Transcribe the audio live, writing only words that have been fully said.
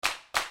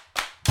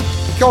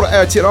Kia ora,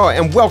 Aotearoa,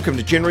 and welcome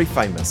to Generally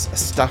Famous, a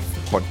Stuff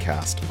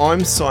podcast.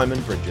 I'm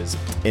Simon Bridges,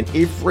 and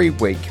every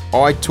week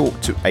I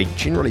talk to a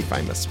generally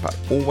famous but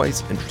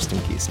always interesting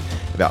guest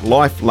about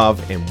life,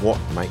 love, and what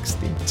makes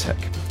them tick.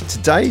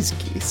 Today's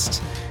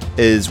guest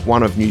is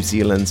one of New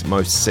Zealand's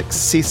most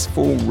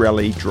successful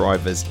rally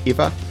drivers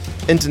ever.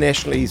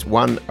 Internationally, he's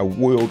won a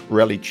World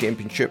Rally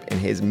Championship and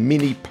has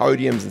many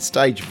podiums and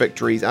stage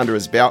victories under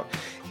his belt.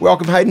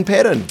 Welcome, Hayden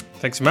Paddon.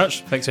 Thanks so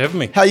much. Thanks for having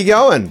me. How you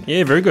going?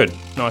 Yeah, very good.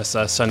 Nice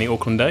sunny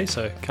Auckland day,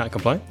 so can't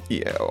complain.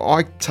 Yeah,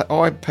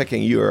 I'm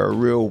picking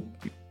you're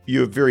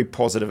very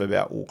positive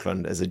about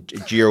Auckland as a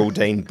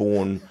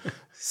Geraldine-born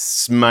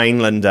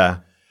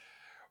Mainlander.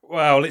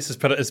 Well, let's just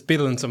put it, it's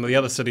better than some of the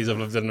other cities I've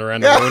lived in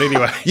around the world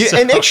anyway. Yeah, so.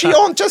 And actually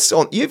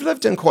you've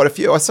lived in quite a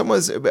few. Some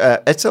was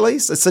Italy,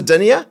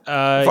 Sardinia,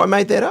 if I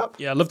made that up.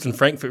 Yeah, I lived in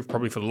Frankfurt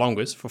probably for the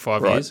longest, for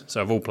 5 years,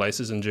 so of all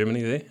places in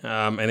Germany there.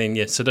 And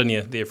then,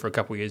 Sardinia there for a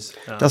couple of years.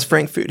 Does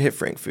Frankfurt have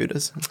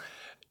Frankfurters?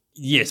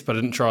 Yes, but I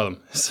didn't try them.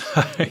 So,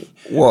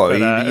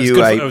 what, are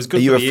you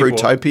a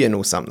fruitopian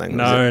or something?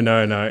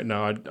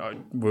 No.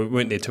 We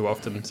weren't there too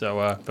often,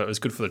 so but it was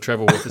good for the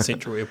travel with the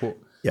central airport.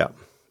 Yeah.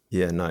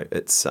 Yeah, no,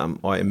 it's.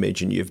 I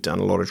imagine you've done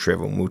a lot of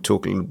travel, and we'll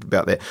talk a little bit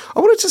about that. I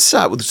wanted to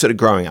start with sort of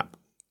growing up,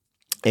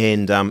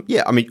 and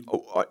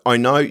I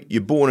know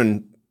you're born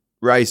and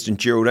raised in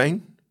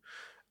Geraldine.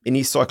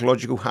 Any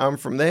psychological harm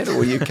from that,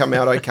 or you come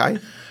out okay?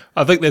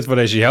 I think that's what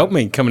actually helped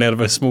me coming out of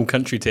a small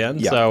country town.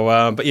 Yep.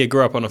 So,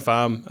 grew up on a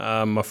farm.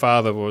 My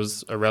father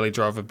was a rally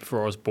driver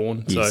before I was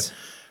born, yes. So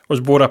I was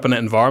brought up in that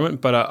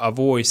environment. But I've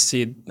always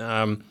said.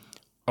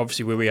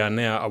 Obviously, where we are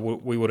now,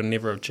 we would have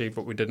never achieved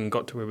what we did and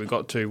got to where we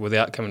got to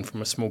without coming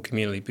from a small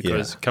community.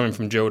 Because coming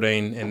from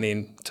Geraldine and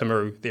then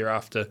Timaru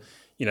thereafter,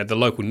 the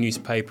local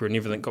newspaper and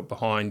everything got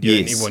behind you,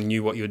 and everyone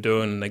knew what you were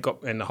doing,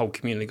 and the whole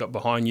community got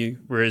behind you.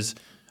 Whereas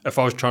if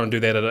I was trying to do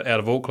that out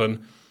of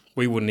Auckland,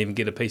 we wouldn't even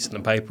get a piece in the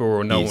paper,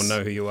 or no one would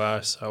know who you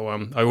are. So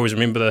I always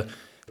remember the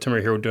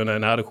Timaru Herald doing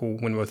an article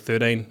when we were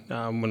 13,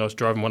 when I was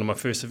driving one of my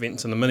first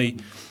events in the Mini.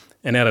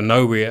 And out of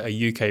nowhere,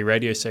 a UK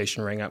radio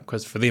station rang up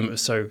because for them it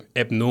was so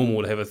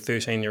abnormal to have a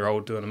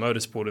 13-year-old doing a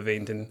motorsport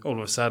event. And all of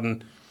a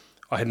sudden,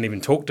 I hadn't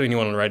even talked to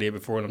anyone on the radio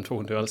before, and I'm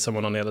talking to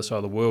someone on the other side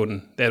of the world.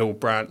 And that all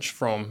branched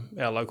from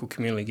our local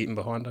community getting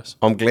behind us.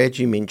 I'm glad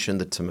you mentioned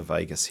the Timor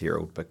Vegas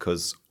Herald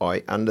because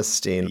I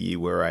understand you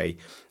were a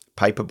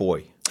paper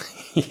boy.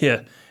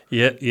 Yeah.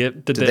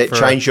 Did that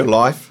change your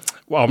life?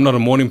 Well, I'm not a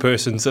morning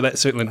person, so that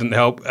certainly didn't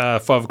help.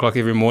 5 o'clock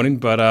every morning,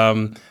 but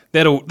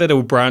that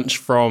all branched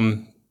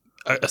from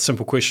a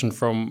simple question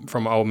from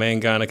an old man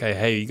going, okay,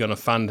 how are you going to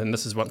fund? And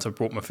this is once I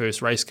brought my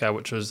first race car,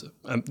 which was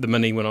the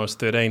Mini when I was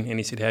 13. And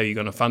he said, how are you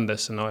going to fund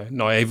this? And I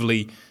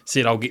naively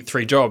said, I'll get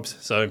 3 jobs.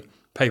 So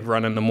paper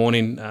run in the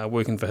morning,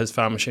 working for his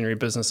farm machinery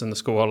business in the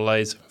school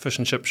holidays, fish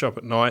and chip shop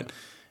at night.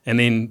 And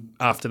then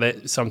after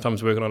that,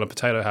 sometimes working on a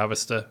potato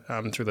harvester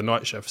through the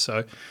night shift.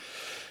 So,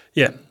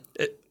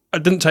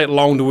 it didn't take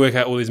long to work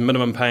out all these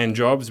minimum paying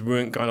jobs. We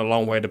weren't going a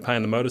long way to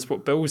paying the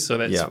motorsport bills. So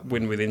that's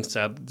when we then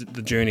started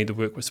the journey to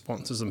work with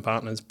sponsors and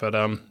partners. But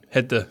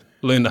had to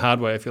learn the hard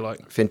way, if you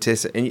like.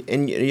 Fantastic.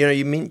 And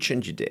you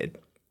mentioned your dad.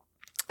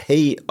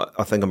 He,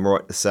 I think I'm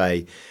right to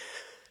say,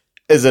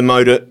 is a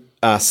motor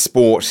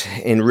sport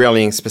and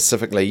rallying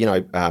specifically,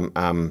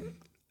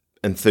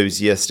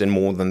 enthusiast and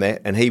more than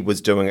that. And he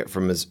was doing it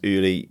from his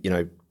early,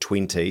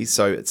 20s.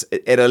 So it's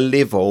at a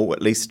level,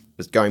 at least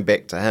going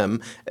back to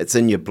him, it's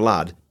in your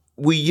blood.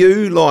 Were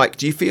you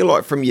do you feel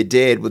like from your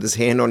dad with his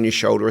hand on your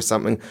shoulder or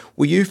something,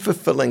 were you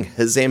fulfilling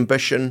his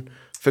ambition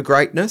for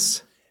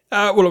greatness?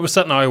 Well, it was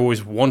something I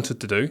always wanted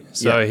to do.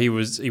 So he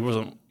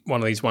wasn't one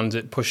of these ones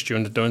that pushed you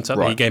into doing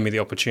something. Right. He gave me the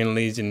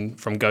opportunities and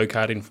from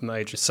go-karting from the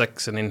age of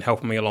 6 and then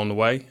helping me along the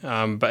way.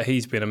 But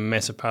he's been a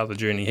massive part of the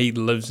journey. He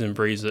lives and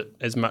breathes it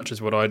as much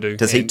as what I do.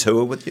 Does he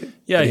tour with you?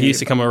 Yeah, he used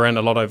to come around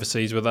a lot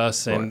overseas with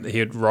us and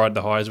he'd ride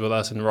the highs with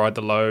us and ride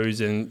the lows.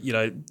 And,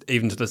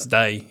 even to this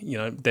day,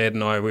 Dad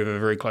and I, we have a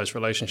very close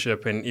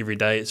relationship and every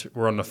day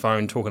we're on the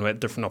phone talking about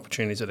different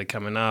opportunities that are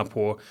coming up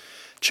or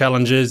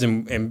challenges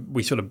and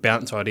we sort of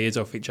bounce ideas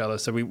off each other.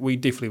 So we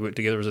definitely work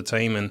together as a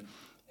team and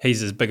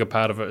he's as big a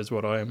part of it as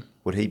what I am.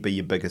 Would he be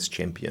your biggest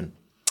champion?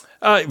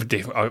 I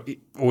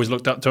always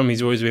looked up to him.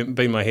 He's always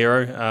been my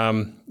hero.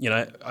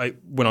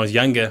 When I was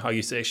younger, I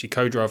used to actually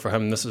co-drive for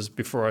him. This was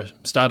before I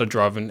started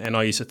driving, and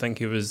I used to think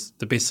he was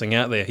the best thing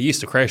out there. He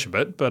used to crash a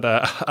bit, but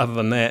other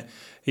than that,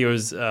 he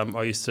was.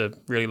 I used to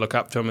really look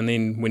up to him. And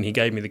then when he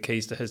gave me the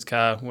keys to his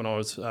car when I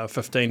was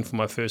 15 for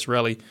my first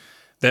rally,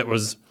 that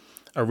was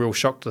a real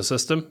shock to the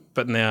system.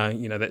 But now,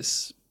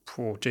 that's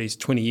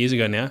 20 years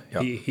ago now.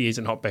 Yep. He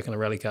hasn't hopped back in a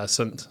rally car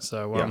since.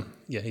 So,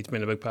 he's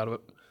been a big part of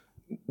it.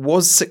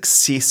 Was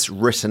success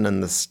written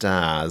in the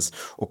stars,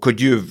 or could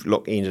you have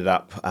ended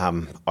up,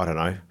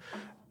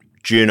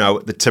 Juno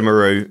at the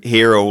Timaru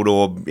Herald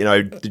or,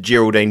 the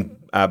Geraldine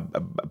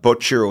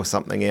Butcher or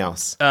something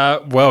else?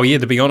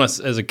 To be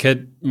honest, as a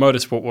kid,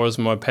 motorsport was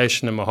my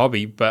passion and my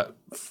hobby. But,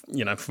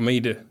 for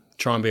me to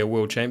try and be a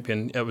world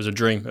champion, it was a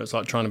dream. It was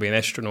like trying to be an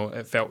astronaut.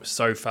 It felt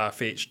so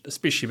far-fetched,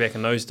 especially back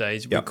in those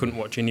days. We couldn't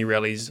watch any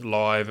rallies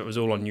live. It was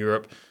all on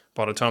Europe.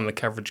 By the time the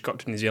coverage got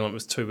to New Zealand, it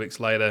was 2 weeks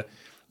later.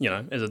 You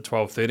know, as a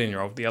 12,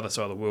 13-year-old, the other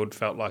side of the world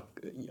felt like,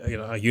 you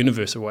know, a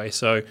universe away.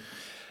 So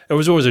it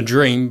was always a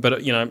dream,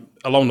 but, you know,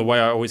 along the way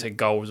I always had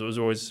goals. I was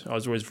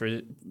always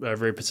very,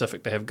 very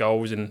specific to have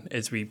goals, and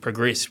as we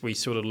progressed, we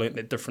sort of learnt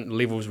that different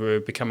levels were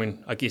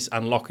becoming, I guess,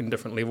 unlocking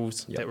different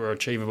levels that were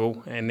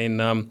achievable. And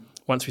then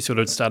once we sort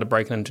of started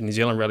breaking into New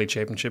Zealand Rally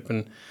Championship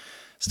and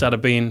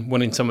started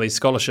winning some of these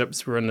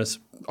scholarships, we're in this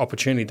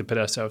opportunity to put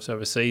ourselves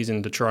overseas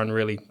and to try and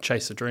really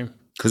chase the dream.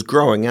 Because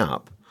growing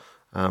up,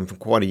 from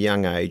quite a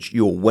young age,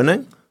 you're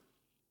winning?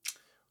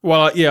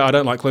 Well, yeah, I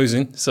don't like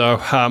losing, so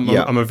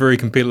I'm a very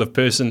competitive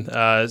person.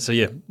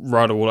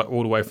 Right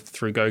all the way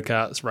through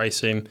go-karts,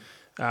 racing.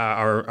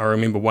 I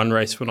remember one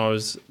race when I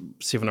was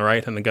 7 or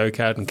 8 in the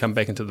go-kart and come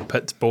back into the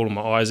pits, bawling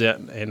my eyes out,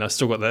 and I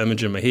still got the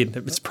image in my head.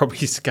 It's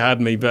probably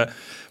scarred me, but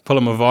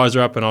pulling my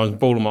visor up and I was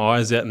bawling my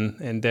eyes out,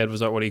 and Dad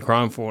was like, "What are you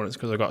crying for?" And it's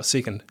because I got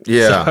second.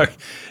 Yeah. So,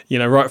 you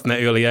know, right from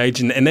that early age,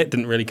 and that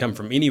didn't really come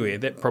from anywhere.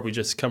 That probably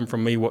just come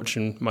from me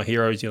watching my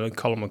heroes, you know,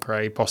 Colin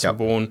McRae, Possum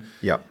Bourne.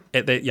 Yep.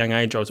 At that young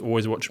age, I was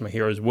always watching my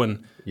heroes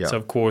win. Yep. So,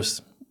 of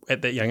course,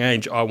 at that young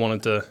age, I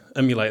wanted to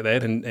emulate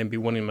that and be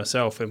winning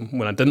myself. And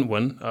when I didn't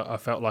win, I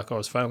felt like I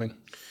was failing.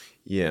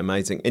 Yeah,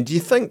 amazing. And do you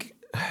think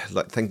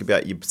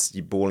about you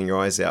bawling your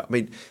eyes out? I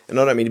mean, and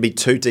I don't mean to be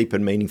too deep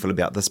and meaningful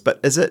about this, but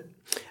is it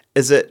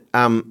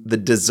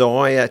the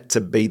desire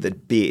to be the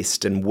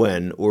best and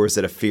win, or is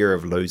it a fear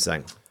of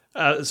losing?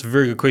 It's a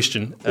very good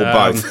question. Or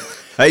both.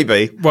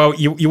 Maybe. Well,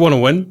 you want to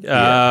win,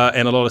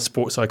 and a lot of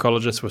sports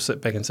psychologists will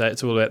sit back and say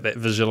it's all about that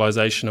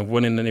visualization of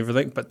winning and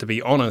everything. But to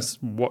be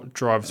honest, what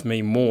drives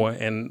me more,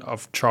 and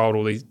I've tried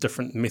all these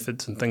different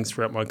methods and things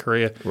throughout my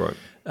career,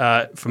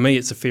 right. For me,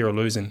 it's the fear of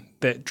losing.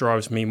 That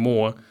drives me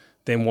more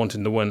than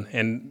wanting to win.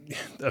 And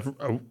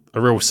a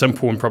real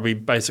simple and probably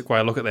basic way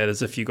I look at that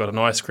is if you got an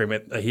ice cream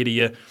ahead of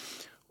you,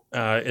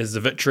 is the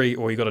victory,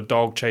 or you got a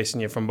dog chasing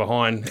you from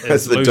behind.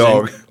 As the losing,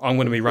 dog. I'm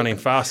going to be running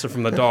faster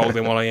from the dog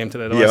than what I am to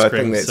that ice cream. Yeah, I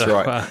think that's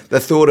right. The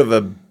thought of a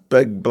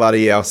big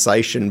bloody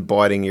Alsatian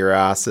biting your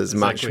ass is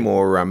much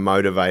more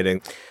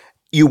motivating.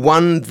 You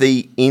won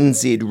the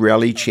NZ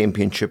Rally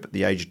Championship at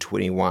the age of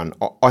 21.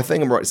 I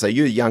think I'm right to say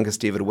you're the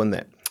youngest ever to win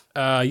that.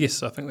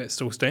 Yes, I think that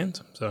still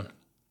stands. So,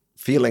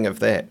 feeling of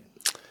that?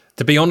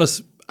 To be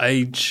honest,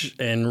 age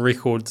and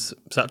records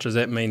such as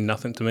that mean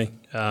nothing to me,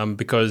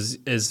 because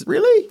as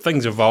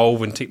things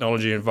evolve and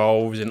technology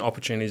evolves and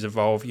opportunities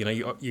evolve, you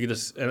know, you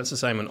just, and it's the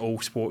same in all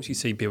sports, you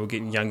see people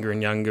getting younger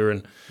and younger,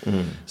 and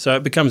so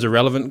it becomes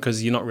irrelevant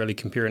because you're not really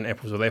comparing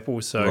apples with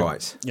apples. So,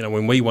 you know,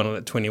 when we won it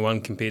at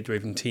 21 compared to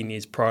even 10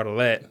 years prior to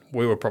that,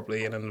 we were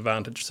probably at an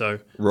advantage. So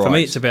for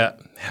me, it's about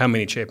how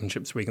many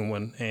championships we can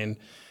win, and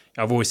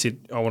I've always said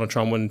I want to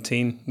try and win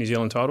 10 New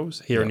Zealand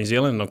titles here in New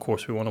Zealand, and of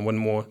course we want to win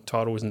more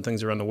titles and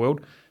things around the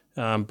world.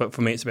 But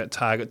for me, it's about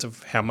targets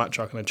of how much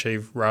I can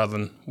achieve rather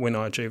than when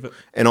I achieve it.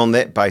 And on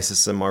that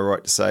basis, am I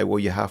right to say, well,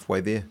 you're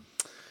halfway there?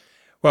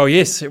 Well,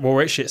 yes. Well,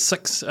 we're actually at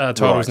 6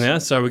 titles now,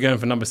 so we're going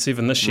for number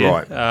 7 this year.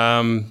 Right.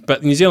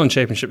 But the New Zealand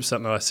Championship is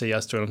something that I see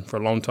us doing for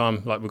a long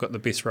time. Like, we've got the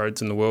best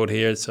roads in the world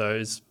here, so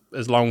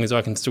as long as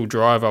I can still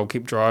drive, I'll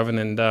keep driving.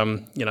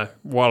 And, you know,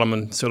 while I'm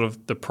in sort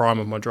of the prime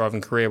of my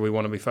driving career, we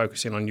want to be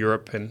focusing on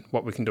Europe and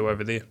what we can do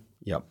over there.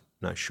 Yep.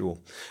 No, sure.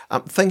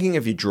 Thinking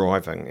of you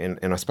driving,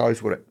 and I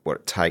suppose what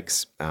it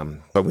takes, I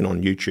went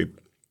on YouTube,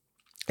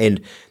 and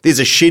there's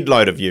a shed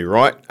load of you,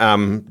 right,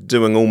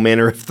 doing all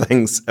manner of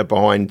things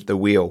behind the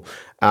wheel.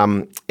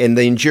 And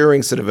the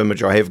enduring sort of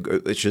image I have,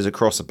 which is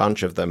across a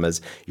bunch of them,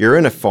 is you're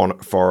in a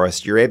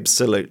forest, you're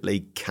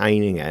absolutely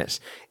caning it,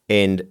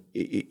 and,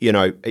 you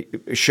know,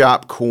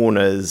 sharp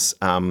corners,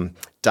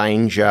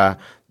 danger.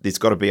 There's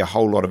got to be a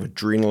whole lot of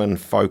adrenaline,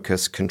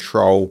 focus,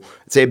 control.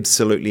 It's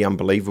absolutely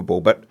unbelievable,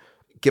 but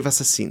give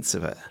us a sense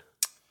of it.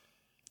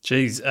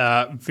 Geez,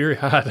 very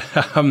hard.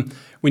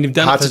 When you've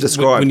done hard to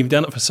describe. When you've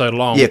done it for so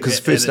long. Yeah, because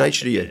first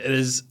nature to you. It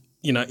is,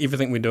 you know,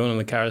 everything we're doing in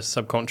the car is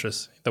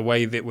subconscious. The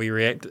way that we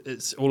react,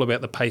 it's all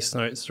about the pace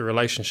notes, the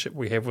relationship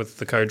we have with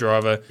the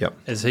co-driver. Yep.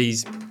 As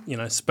he's, you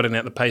know, spitting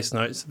out the pace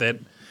notes, that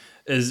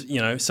is,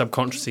 you know,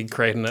 subconsciously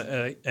creating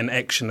an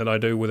action that I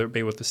do, whether it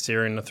be with the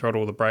steering, the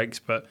throttle, or the brakes.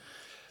 But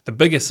the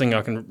biggest thing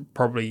I can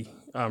probably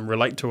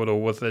relate to it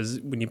all with is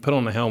when you put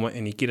on the helmet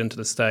and you get into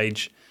the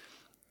stage,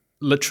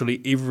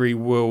 literally every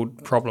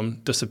world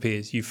problem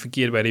disappears. You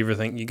forget about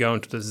everything. You go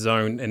into the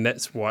zone, and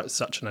that's why it's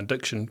such an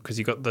addiction, because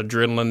you've got the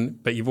adrenaline,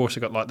 but you've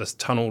also got like this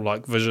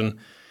tunnel-like vision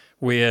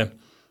where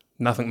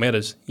nothing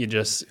matters. You're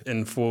just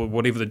in for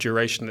whatever the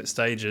duration of that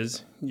stage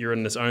is. You're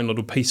in this own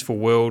little peaceful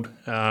world.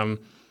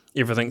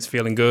 Everything's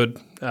feeling good.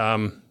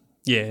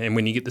 And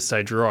when you get the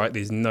stage right,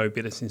 there's no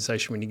better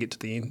sensation when you get to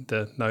the end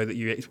to know that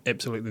you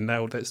absolutely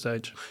nailed that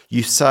stage.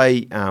 You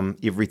say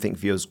everything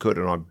feels good,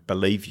 and I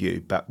believe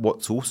you, but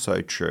what's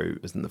also true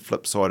is, on the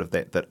flip side of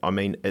that I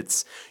mean,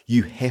 it's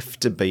you have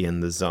to be in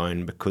the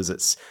zone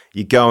because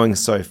you're going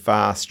so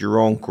fast, you're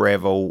on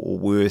gravel or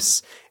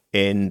worse,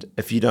 and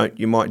if you don't,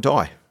 you might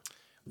die.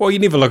 Well, you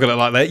never look at it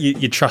like that.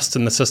 You trust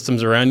in the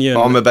systems around you.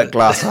 I'm a bit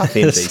glass half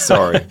empty,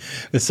 sorry.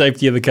 The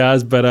safety of the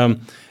cars. But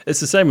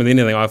it's the same with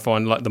anything, I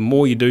find. Like, the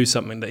more you do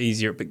something, the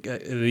easier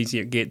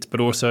it gets.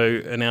 But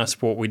also in our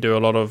sport, we do a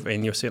lot of,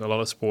 and you'll see in a lot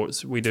of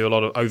sports, we do a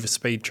lot of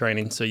overspeed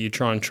training. So you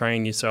try and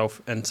train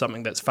yourself in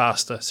something that's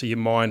faster. So your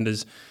mind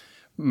is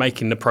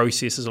making the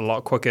processes a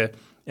lot quicker.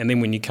 And then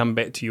when you come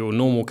back to your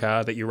normal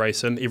car that you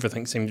race in,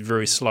 everything seems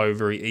very slow,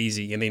 very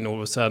easy. And then all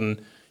of a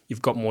sudden,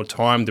 you've got more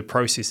time to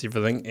process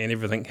everything, and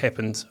everything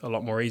happens a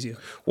lot more easier.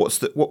 What's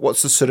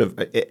the sort of,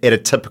 at a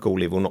typical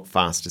level, not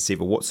fastest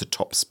ever, what's the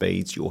top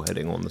speeds you're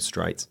hitting on the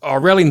straights? Oh,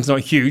 rallying's not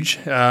huge.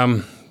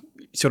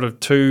 Sort of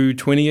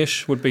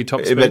 220-ish would be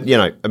top speed. But,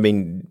 I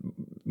mean,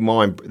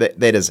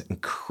 that is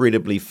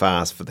incredibly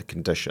fast for the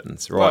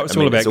conditions, right? Well, it's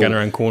all about going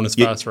around corners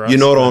fast for us. You're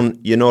not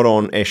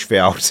on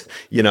asphalt,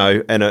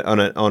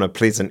 on a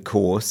pleasant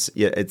course.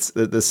 Yeah,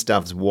 this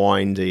stuff's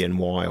windy and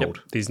wild. Yep.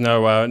 There's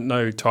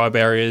no tie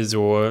barriers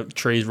or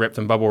trees wrapped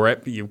in bubble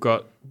wrap. You've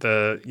got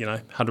the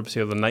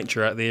 100% of the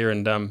nature out there,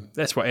 and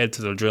that's what adds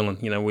to the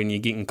adrenaline. When you're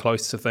getting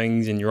close to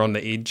things and you're on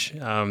the edge,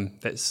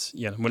 that's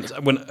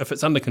if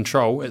it's under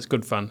control, it's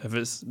good fun. If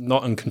it's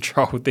not in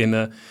control,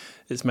 then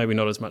it's maybe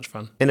not as much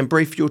fun. And in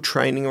brief, your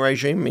training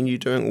regime, I mean, you're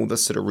doing all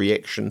this sort of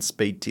reaction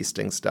speed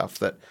testing stuff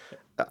that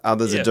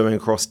others are doing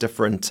across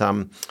different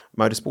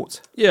motorsports?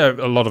 Yeah,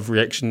 a lot of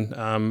reaction,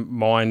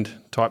 mind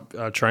type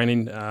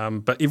training,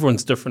 but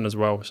everyone's different as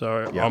well.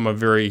 So I'm a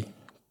very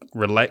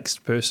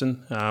relaxed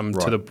person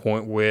to the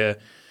point where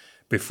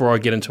before I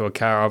get into a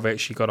car, I've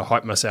actually got to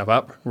hype myself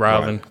up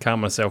rather than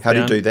calm myself down.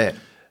 How do you do that?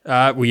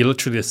 Well, you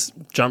literally just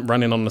jump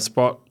running on the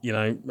spot,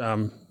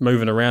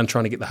 moving around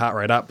trying to get the heart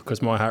rate up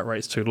because my heart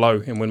rate's too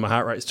low. And when my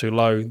heart rate's too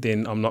low,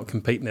 then I'm not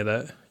competing at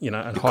a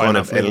high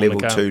enough level. At a level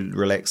too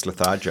relaxed,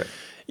 lethargic.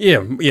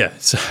 Yeah.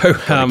 So,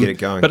 get it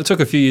going. But it took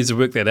a few years to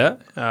work that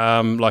out,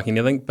 like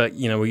anything. But,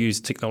 we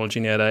use technology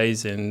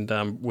nowadays, and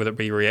whether it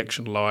be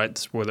reaction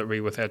lights, whether it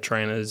be with our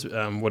trainers,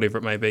 whatever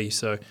it may be.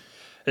 So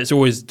it's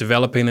always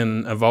developing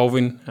and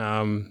evolving.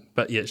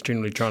 But it's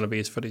generally trying to be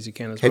as fit as you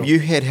can as well. Have you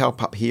had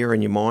help up here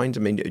in your mind? I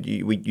mean,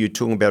 you were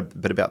talking a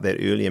bit about that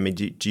earlier. I mean,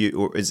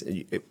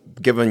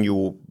 given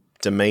your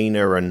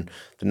demeanour and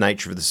the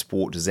nature of the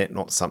sport, is that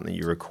not something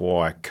you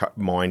require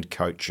mind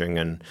coaching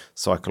and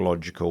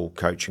psychological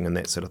coaching and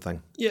that sort of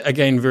thing? Yeah,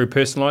 again, very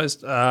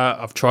personalised.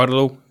 I've tried it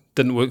all.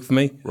 Didn't work for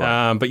me,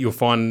 right. But you'll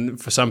find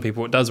for some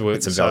people it does work.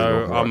 It's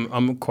invaluable, right.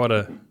 I'm quite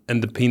a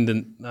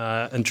independent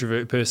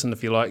introvert person,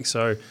 if you like.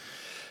 So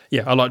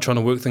yeah, I like trying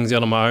to work things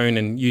out on my own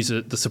and use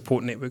the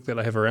support network that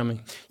I have around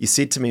me. You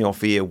said to me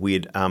off air,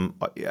 weird,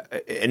 not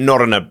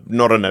in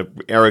a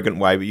arrogant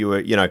way, but you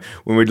were,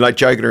 when we're like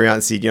joking around,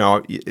 and said,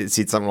 it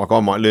said something like, I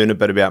might learn a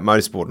bit about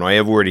motorsport, and I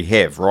already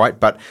have, right?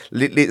 But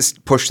let's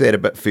push that a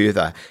bit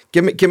further.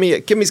 Give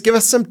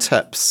us some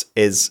tips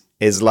as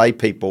lay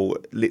people.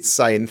 Let's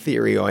say in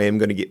theory, I am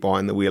going to get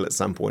behind the wheel at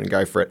some point and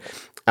go for it.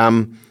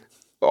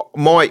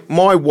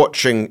 My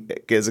watching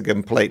is a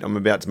complete, I'm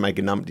about to make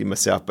a numpty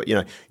myself, but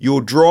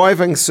you're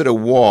driving sort of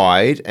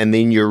wide and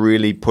then you're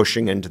really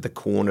pushing into the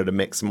corner to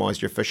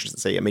maximise your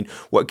efficiency. I mean,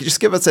 just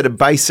give us at a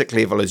basic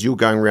level as you're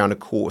going around a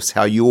course,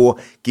 how you're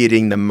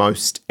getting the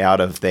most out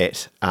of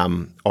that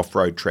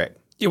off-road track.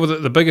 Yeah, well,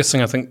 the biggest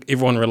thing I think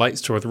everyone relates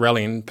to with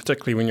rallying,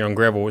 particularly when you're on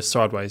gravel, is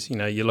sideways.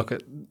 You look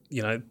at,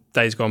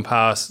 days gone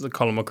past, the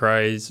Colin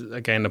McRae's,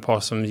 again, the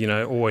Possums,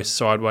 always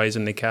sideways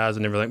in their cars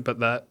and everything. But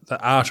the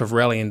art of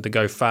rallying to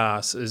go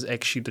fast is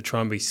actually to try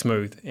and be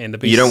smooth. And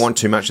you don't want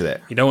too much of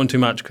that. You don't want too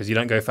much because you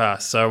don't go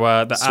fast. So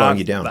slowing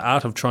you down. The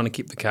art of trying to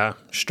keep the car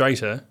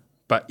straighter,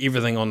 but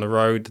everything on the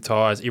road, the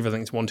tyres,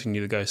 everything's wanting you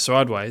to go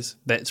sideways,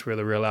 that's where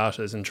the real art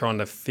is, and trying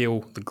to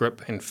feel the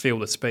grip and feel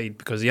the speed.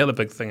 Because the other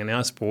big thing in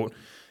our sport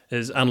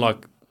is,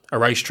 unlike a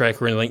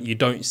racetrack or anything, you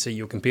don't see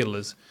your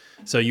competitors.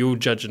 So you're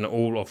judging it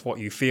all off what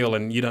you feel,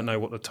 and you don't know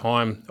what the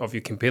time of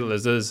your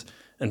competitors is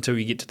until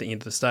you get to the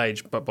end of the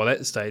stage. But by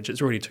that stage, it's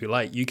already too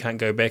late. You can't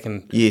go back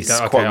and go,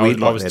 okay,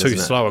 I was too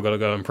slow, I've got to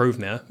go improve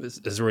now.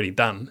 It's already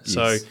done. Yes.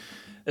 So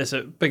it's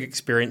a big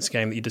experience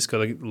game that you just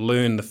got to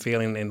learn the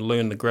feeling and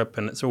learn the grip,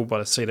 and it's all by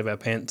the seat of our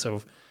pants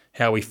of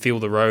how we feel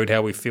the road,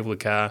 how we feel the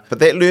car. But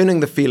that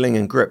learning the feeling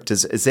and grip,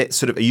 is that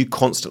sort of, are you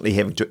constantly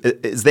having to,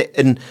 is that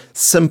in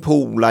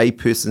simple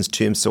layperson's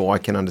terms so I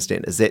can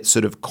understand, is that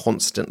sort of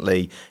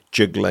constantly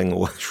jiggling,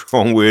 or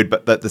wrong word,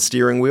 but the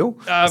steering wheel?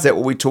 Is that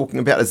what we're talking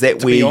about? Is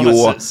that where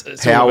honest,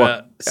 it's power? All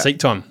about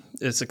seat time.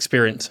 It's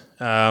experience.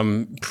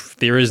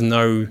 There is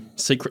no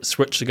secret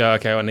switch to go,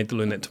 okay, I need to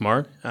learn that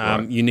tomorrow.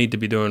 Right. You need to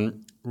be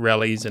doing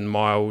rallies and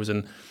miles,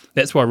 and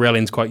that's why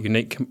rallying is quite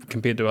unique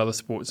compared to other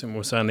sports. And we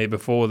were saying there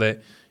before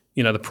that,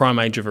 the prime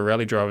age of a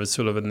rally driver is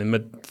sort of in their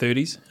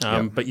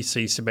mid-30s. But you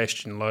see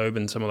Sebastian Loeb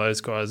and some of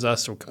those guys are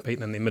still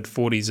competing in their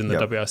mid-40s in the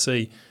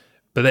WRC.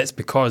 But that's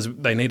because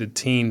they needed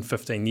 10,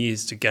 15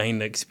 years to gain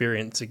the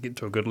experience to get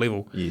to a good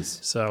level. Yes.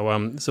 So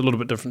it's a little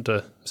bit different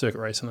to circuit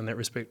racing in that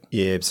respect.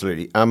 Yeah,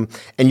 absolutely. And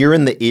you're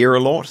in the air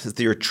a lot. Is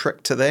there a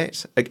trick to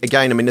that?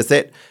 Again, I mean, is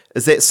that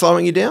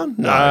slowing you down?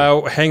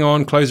 No. Hang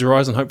on, close your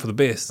eyes and hope for the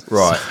best.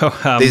 Right. So,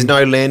 there's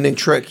no landing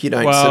trick? You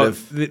don't sort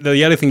of...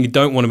 The other thing you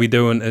don't want to be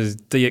doing is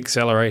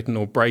de-accelerating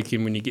or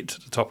braking when you get to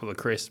the top of the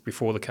crest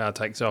before the car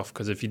takes off,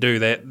 because if you do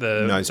that,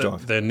 the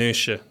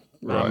inertia...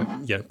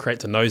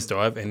 creates a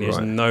nosedive, and there's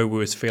no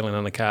worse feeling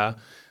in a car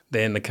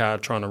than the car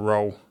trying to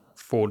roll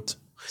forward.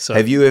 So,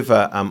 have you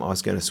ever? I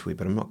was going to swear,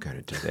 but I'm not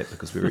going to do that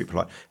because we're very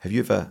polite. Have you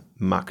ever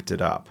mucked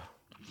it up?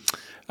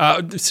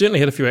 Certainly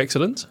had a few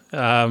accidents.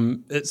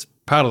 It's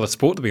part of the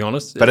sport, to be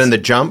honest. But in the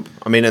jump,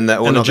 I mean, in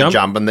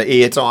the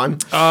air time.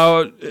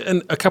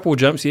 In a couple of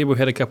jumps, yeah, we've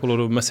had a couple of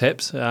little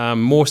mishaps.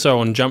 More so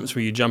on jumps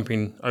where you're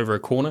jumping over a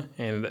corner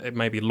and it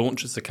maybe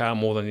launches the car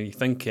more than you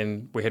think.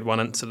 And we had one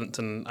incident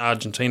in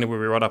Argentina where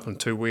we were right up on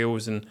two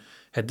wheels and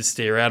had to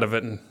steer out of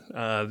it,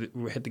 and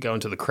we had to go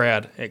into the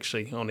crowd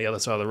actually on the other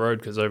side of the road,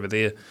 because over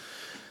there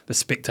the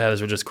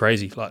spectators were just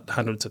crazy, like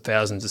hundreds of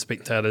thousands of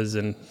spectators,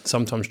 and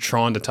sometimes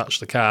trying to touch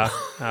the car.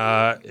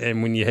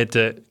 And when you had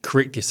to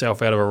correct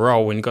yourself out of a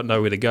roll when you got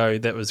nowhere to go,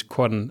 that was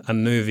quite a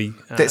nervy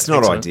That's not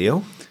accident.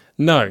 Ideal.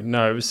 No,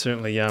 it was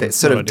certainly... That's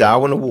sort of ideal.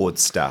 Darwin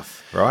Awards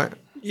stuff, right?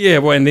 Yeah,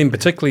 well, and then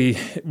particularly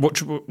what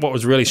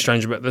was really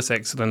strange about this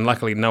accident,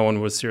 luckily no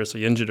one was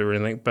seriously injured or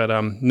anything, but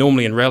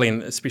normally in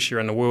rallying, especially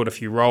around the world,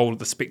 if you roll,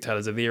 the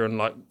spectators are there in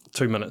like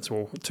 2 minutes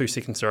or 2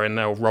 seconds, and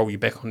they'll roll you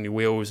back on your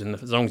wheels, and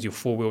as long as your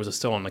four wheels are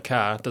still on the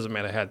car, it doesn't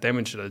matter how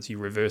damaged it is, you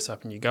reverse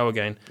up and you go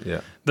again. Yeah.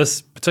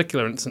 This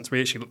particular instance,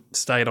 we actually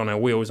stayed on our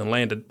wheels and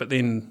landed, but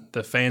then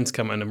the fans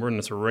come in, and we're in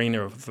this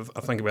arena of I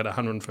think about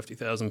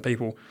 150,000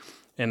 people,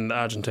 and the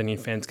Argentinian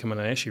fans come in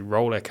and actually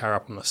roll our car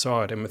up on the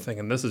side, and we're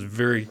thinking this is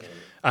very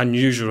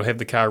unusual to have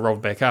the car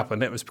rolled back up, and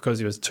that was because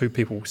there was two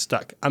people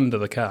stuck under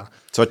the car.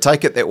 So I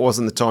take it that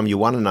wasn't the time you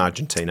won in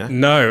Argentina?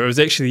 No, it was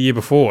actually the year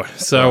before.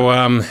 So,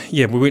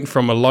 we went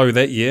from a low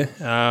that year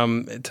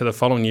to the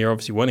following year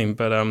obviously winning,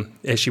 but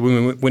actually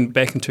when we went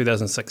back in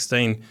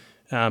 2016,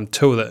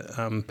 two of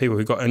the people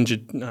who got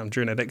injured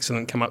during that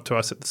accident come up to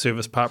us at the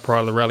service park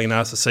prior to the rally and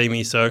asked to see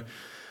me, so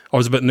I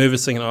was a bit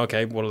nervous thinking,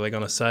 okay, what are they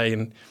going to say?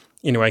 And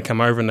anyway,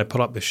 come over and they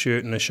pull up their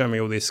shirt and they show me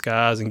all their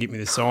scars and get me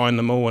to sign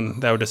them all,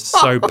 and they were just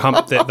so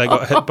pumped that they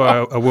got hit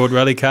by a World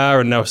Rally car,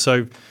 and they were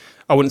so,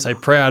 I wouldn't say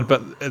proud,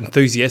 but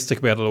enthusiastic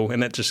about it all,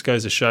 and that just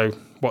goes to show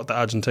what the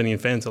Argentinian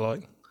fans are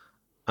like.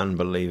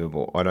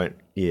 Unbelievable. I don't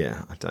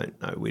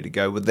know where to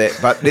go with that.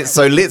 But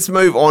let's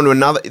move on to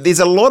another. There's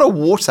a lot of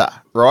water,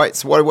 right?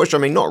 So what I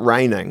mean, not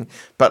raining,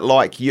 but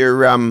like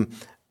you're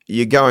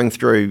going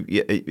through,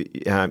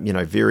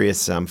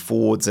 various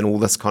fords and all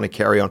this kind of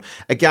carry on.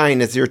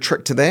 Again, is there a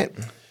trick to that?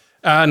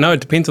 No, it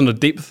depends on the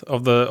depth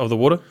of the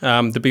water.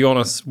 To be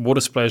honest,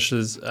 water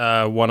splashes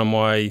are one of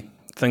my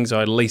things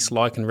I least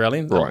like in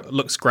rallying. Right. It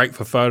looks great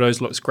for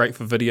photos, looks great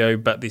for video,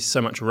 but there's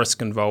so much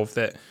risk involved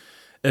that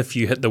if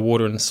you hit the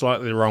water in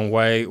slightly the wrong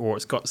way or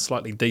it's got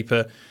slightly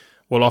deeper,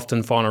 we'll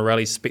often find a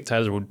rally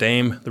spectators will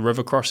dam the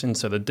river crossing,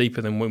 so they're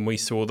deeper than when we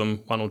saw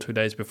them 1 or 2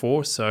 days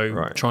before.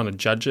 So trying to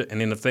judge it,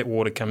 and then if that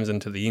water comes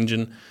into the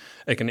engine,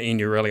 it can end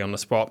your rally on the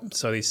spot.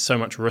 So there's so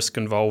much risk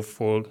involved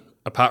for,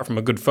 apart from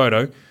a good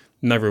photo,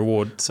 no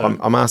reward. So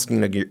I'm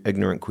asking an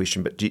ignorant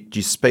question, but do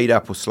you speed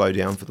up or slow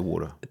down for the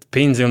water? It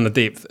depends on the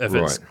depth. If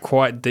it's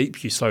quite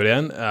deep, you slow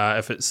down.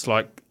 If it's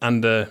like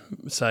under,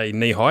 say,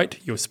 knee height,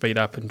 you'll speed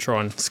up and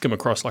try and skim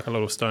across like a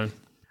little stone.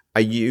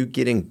 Are you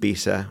getting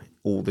better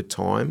all the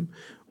time,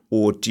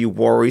 or do you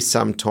worry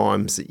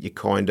sometimes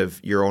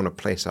that you're on a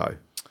plateau,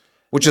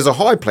 which is a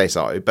high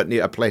plateau, but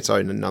a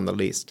plateau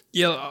nonetheless?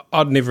 Yeah,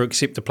 I'd never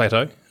accept a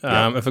plateau.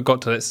 If it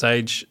got to that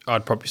stage,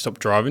 I'd probably stop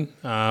driving.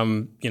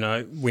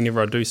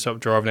 Whenever I do stop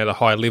driving at a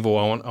high level,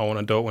 I want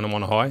to do it when I'm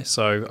on a high.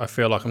 So I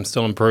feel like I'm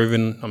still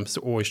improving. I'm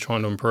still always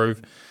trying to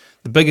improve.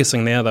 The biggest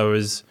thing now, though,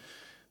 is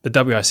the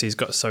WRC's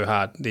got so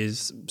hard.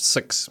 There's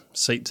 6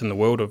 seats in the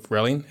world of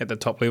rallying at the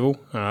top level.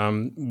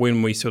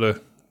 When we sort of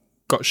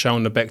got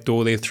shown the back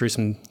door there through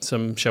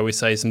some shall we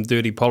say, some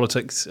dirty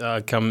politics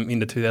come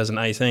into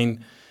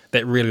 2018,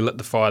 that really lit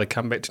the fire to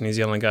come back to New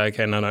Zealand and go,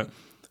 okay, no,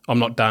 I'm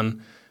not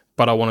done,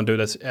 but I want to do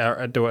this,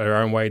 do it our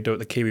own way, do it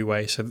the Kiwi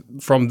way. So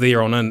from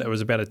there on in, it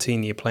was about a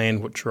 10-year plan,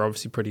 which we're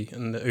obviously pretty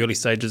in the early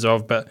stages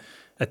of, but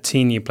a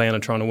 10-year plan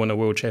of trying to win a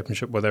world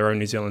championship with our own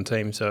New Zealand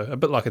team. So a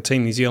bit like a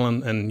Team New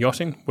Zealand in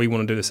yachting, we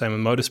want to do the same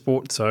in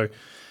motorsport. So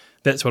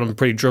that's what I'm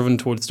pretty driven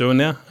towards doing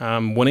now,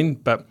 winning,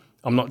 but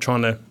I'm not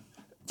trying to,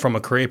 from a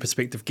career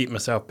perspective, get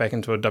myself back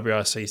into a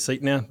WRC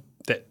seat now.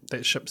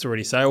 That ship's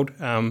already sailed.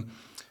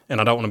 And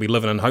I don't want to be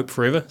living in hope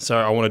forever. So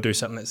I want to do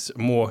something that's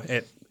more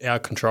at our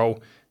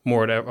control,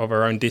 more of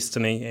our own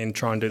destiny, and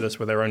try and do this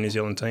with our own New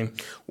Zealand team.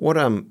 What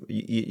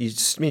you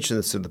just mentioned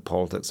this of the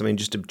politics. I mean,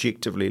 just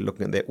objectively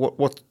looking at that,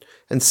 what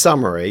in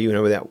summary,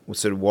 without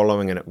sort of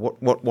wallowing in it,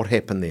 what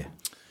happened there?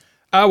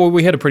 Well,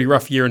 we had a pretty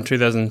rough year in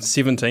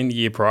 2017, the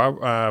year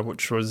prior,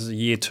 which was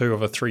year 2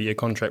 of a 3-year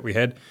contract we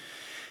had.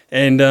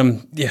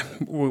 And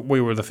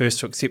we were the first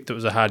to accept it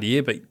was a hard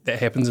year, but that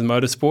happens in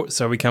motorsport.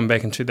 So we come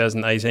back in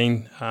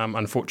 2018.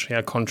 Unfortunately,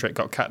 our contract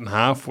got cut in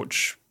half,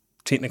 which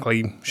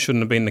technically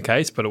shouldn't have been the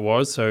case, but it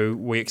was. So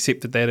we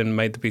accepted that and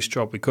made the best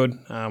job we could.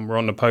 We're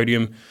on the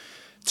podium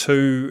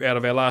 2 out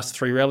of our last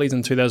 3 rallies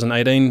in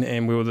 2018,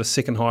 and we were the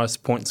second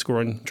highest point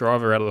scoring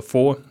driver out of the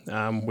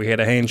 4. We had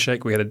a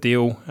handshake, we had a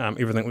deal,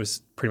 everything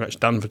was pretty much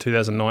done for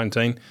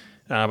 2019.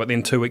 But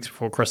then 2 weeks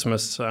before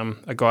Christmas,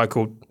 a guy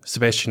called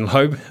Sebastian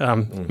Loeb,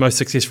 most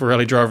successful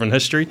rally driver in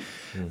history,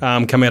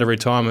 come out of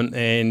retirement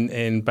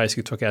and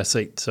basically took our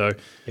seat. So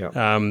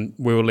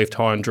we were left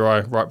high and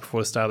dry right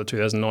before the start of the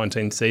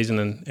 2019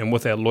 season, and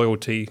with our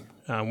loyalty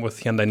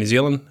with Hyundai New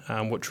Zealand,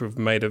 which we've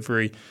made a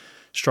very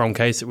strong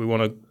case that we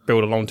want to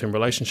build a long-term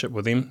relationship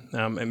with them,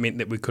 it meant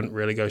that we couldn't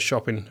really go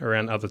shopping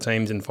around other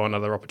teams and find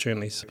other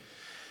opportunities.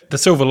 The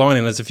silver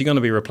lining is if you're going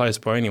to be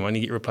replaced by anyone,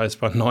 you get replaced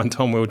by a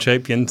 9-time world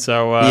champion.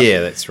 So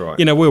that's right.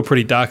 We were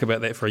pretty dark about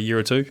that for a year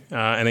or two,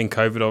 and then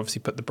COVID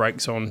obviously put the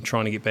brakes on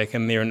trying to get back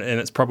in there, and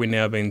it's probably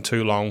now been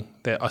too long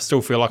that I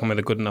still feel like I'm at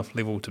a good enough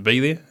level to be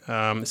there,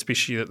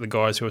 especially that the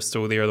guys who are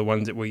still there are the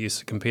ones that we used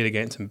to compete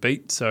against and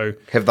beat. So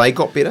have they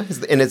got better?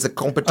 And has the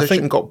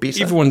competition got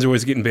better? Everyone's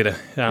always getting better.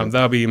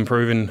 They'll be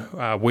improving.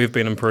 We've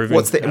been improving.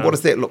 What's that? And what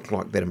does that look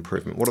like, that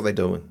improvement? What are they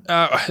doing?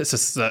 It's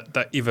just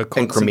the ever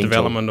constant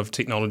development of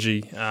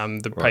technology,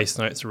 the pace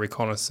notes, the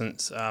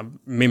reconnaissance,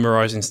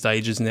 memorising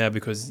stages now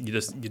because you're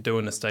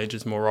doing the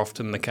stages more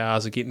often. The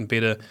cars are getting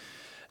better.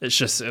 It's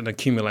just an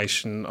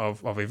accumulation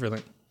of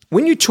everything.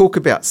 When you talk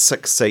about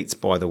 6 seats,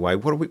 by the way,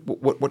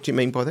 what do you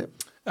mean by that?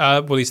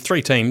 Well, there's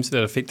 3 teams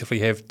that effectively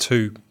have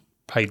 2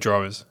 paid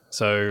drivers.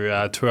 So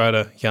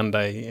Toyota,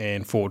 Hyundai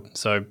and Ford.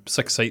 So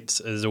 6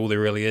 seats is all there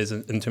really is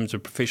in terms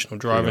of professional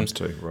driving.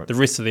 The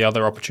rest of the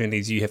other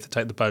opportunities, you have to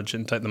take the budget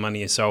and take the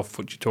money yourself,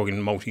 which you're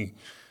talking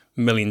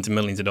multi-millions and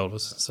millions of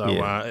dollars.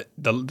 So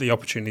the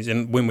opportunities,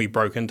 and when we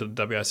broke into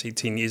the WRC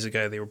 10 years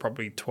ago, there were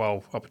probably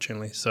 12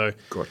 opportunities. So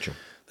gotcha.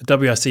 The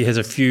WRC has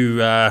a few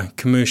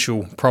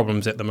commercial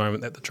problems at the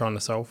moment that they're trying to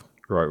solve.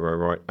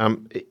 Right.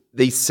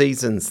 These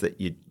seasons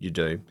that you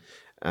do,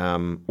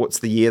 what's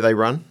the year they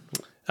run?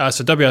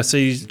 So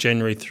WRC is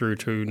January through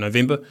to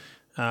November,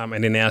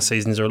 and then our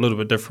seasons are a little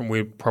bit different.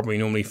 We're probably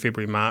normally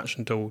February, March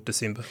until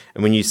December.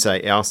 And when you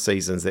say our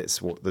seasons,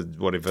 that's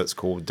whatever it's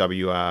called,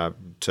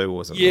 WR2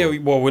 or something? Yeah,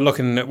 well, we're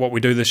looking at what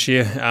we do this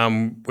year.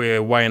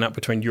 We're weighing up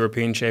between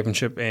European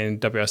Championship and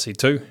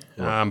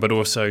WRC2, but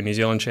also New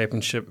Zealand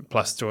Championship,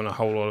 plus doing a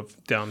whole lot of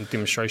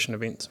demonstration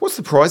events. What's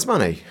the prize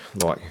money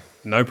like?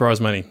 No prize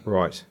money.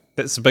 Right.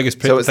 That's the biggest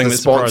thing. So it's the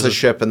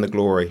sponsorship and the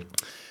glory.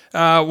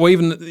 Well,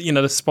 even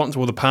the sponsor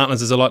or the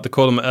partners, as I like to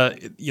call them,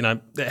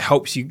 that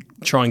helps you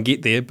try and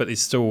get there, but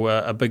there's still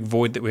a big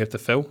void that we have to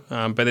fill.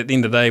 But at the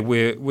end of the day,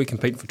 we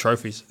compete for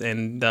trophies,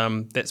 and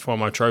that's why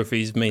my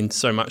trophies mean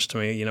so much to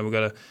me. We've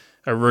got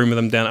a room of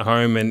them down at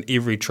home, and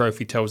every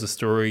trophy tells a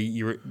story.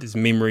 There's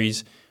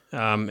memories,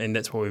 and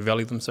that's why we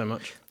value them so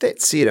much.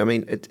 That's it. I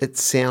mean, it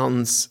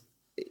sounds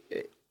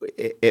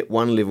at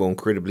one level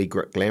incredibly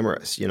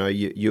glamorous. You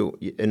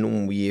in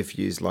normal year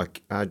views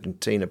like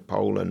Argentina,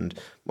 Poland,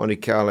 Monte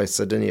Carlo,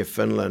 Sardinia,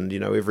 Finland,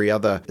 every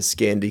other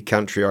Scandi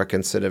country I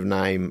can sort of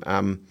name.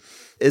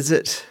 Is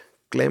it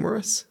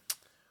glamorous?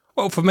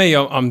 Well, for me,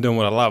 I'm doing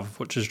what I love,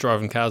 which is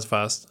driving cars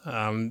fast.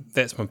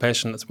 That's my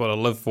passion. That's what I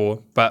live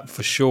for. But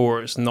for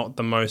sure, it's not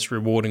the most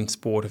rewarding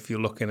sport if you're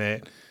looking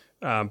at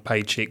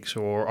paychecks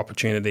or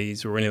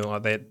opportunities or anything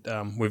like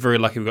that. We're very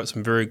lucky. We've got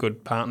some very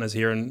good partners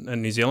here in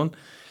New Zealand.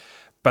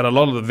 But a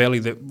lot of the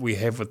value that we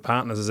have with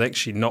partners is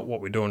actually not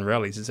what we do in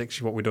rallies. It's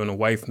actually what we're doing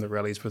away from the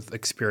rallies with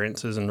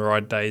experiences and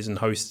ride days and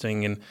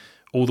hosting and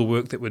all the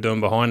work that we're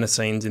doing behind the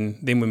scenes. And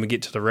then when we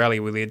get to the rally,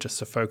 we're there just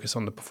to focus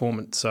on the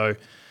performance. So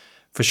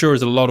for sure,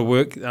 it's a lot of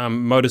work.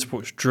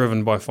 Motorsport's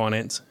driven by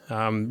finance.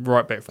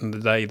 Right back from the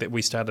day that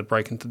we started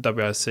breaking to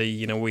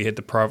WRC, we had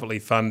to privately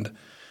fund,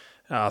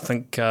 I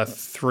think,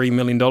 $3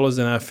 million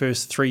in our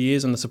first 3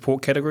 years in the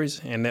support categories.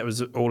 And that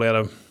was all out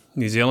of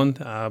New Zealand,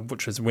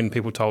 which is when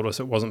people told us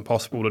it wasn't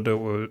possible to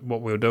do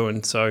what we were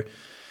doing. So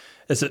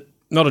it's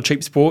not a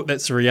cheap sport.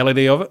 That's the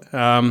reality of it.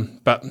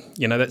 But,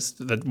 that's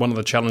one of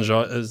the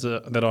challenges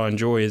that I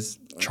enjoy is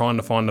trying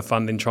to find the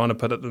funding, trying to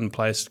put it in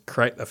place,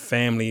 create a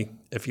family,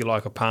 if you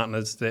like, of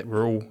partners that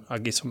we're all, I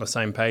guess, on the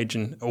same page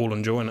and all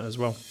enjoying it as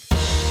well.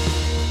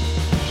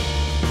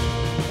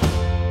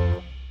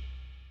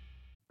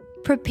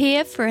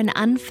 Prepare for an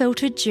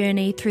unfiltered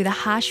journey through the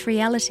harsh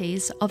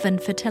realities of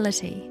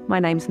infertility. My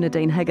name's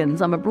Nadine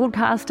Higgins. I'm a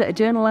broadcaster, a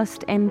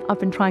journalist, and I've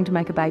been trying to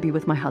make a baby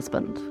with my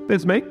husband.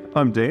 That's me.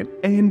 I'm Dan,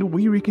 and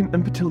we reckon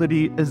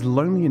infertility is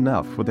lonely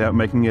enough without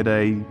making it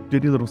a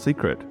dirty little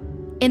secret.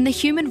 In The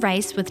Human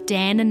Race with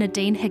Dan and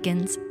Nadine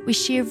Higgins, we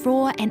share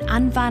raw and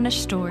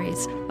unvarnished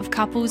stories of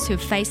couples who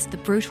have faced the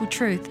brutal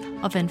truth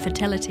of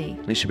infertility.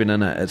 Unless you've been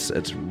in it,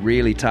 it's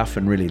really tough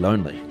and really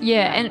lonely.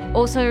 Yeah, and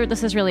also,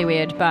 this is really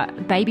weird,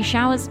 but baby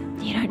showers,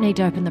 you don't need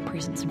to open the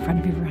presents in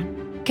front of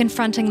everyone.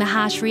 Confronting the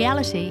harsh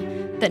reality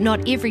that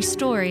not every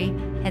story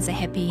has a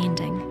happy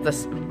ending.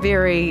 This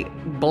very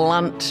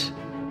blunt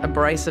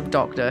abrasive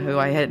doctor who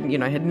I had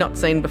not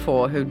seen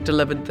before, who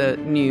delivered the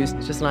news,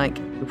 just like,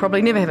 you'll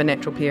probably never have a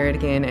natural period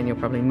again and you'll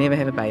probably never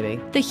have a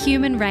baby. The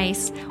Human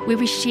Race, where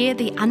we share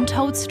the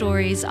untold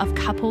stories of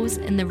couples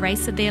in the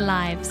race of their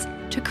lives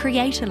to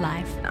create a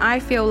life. I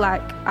feel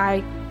like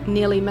I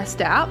nearly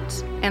missed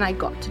out and I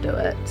got to do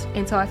it,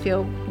 and so I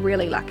feel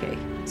really lucky.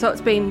 So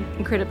it's been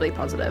incredibly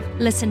positive.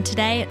 Listen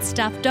today at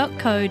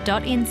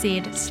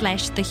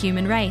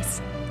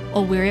stuff.co.nz/thehumanrace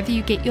or wherever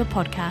you get your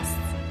podcasts.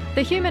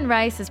 The Human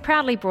Race is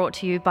proudly brought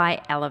to you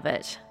by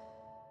Elevate.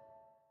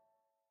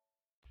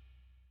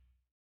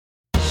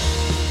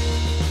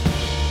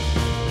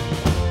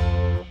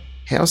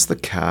 How's the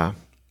car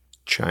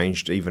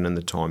changed even in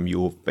the time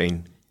you've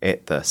been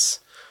at this?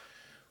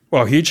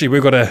 Well, hugely.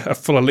 We've got a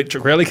full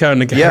electric rally car in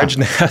the garage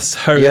now,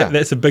 so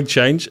that's a big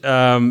change.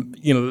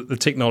 The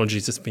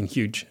technology's just been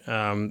huge.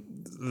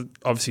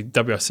 Obviously,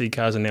 WRC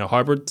cars are now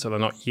hybrid, so they're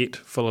not yet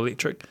full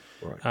electric.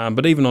 Right.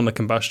 But even on the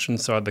combustion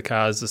side of the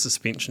cars, the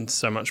suspension's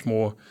so much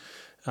more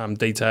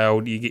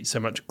detailed. You get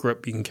so much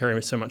grip. You can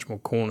carry so much more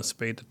corner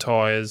speed. The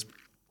tyres,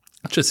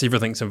 just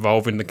everything's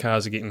evolving. The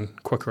cars are getting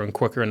quicker and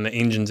quicker, and the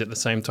engines at the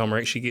same time are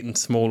actually getting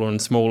smaller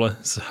and smaller.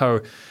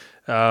 So,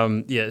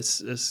 they're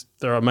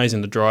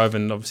amazing to drive.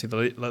 And obviously,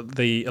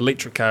 the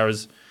electric car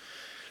is,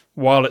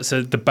 while it's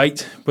a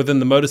debate within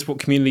the motorsport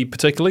community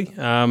particularly,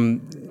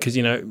 because,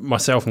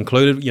 myself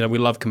included, we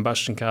love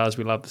combustion cars,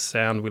 we love the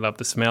sound, we love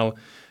the smell,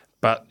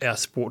 but our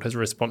sport has a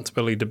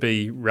responsibility to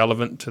be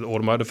relevant to the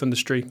automotive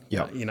industry.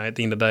 Yeah. At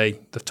the end of the day,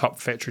 the top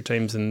factory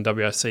teams in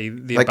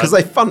WRC, because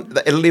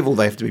at a level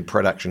they have to be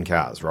production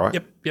cars, right?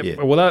 Yep.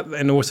 Yeah. Well,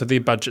 and also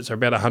their budgets are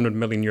about 100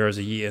 million euros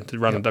a year to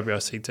run a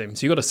WRC team.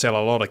 So you've got to sell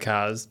a lot of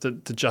cars to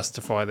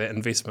justify that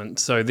investment.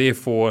 So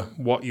therefore,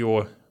 what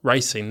you're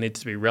racing needs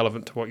to be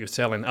relevant to what you're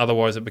selling.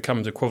 Otherwise, it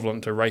becomes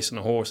equivalent to racing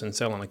a horse and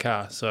selling a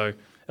car. So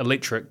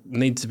electric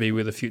needs to be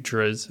where the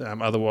future is.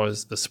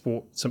 Otherwise, the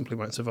sport simply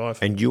won't survive.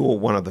 And you're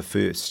one of the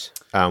first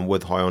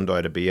with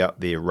Hyundai to be out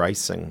there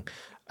racing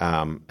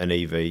an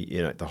EV,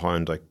 the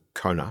Hyundai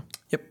Kona.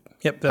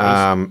 Yep.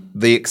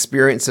 The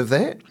experience of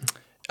that?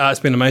 It's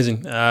been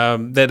amazing.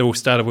 That all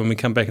started when we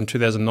come back in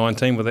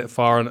 2019 with that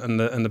fire in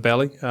the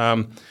belly.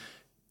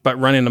 But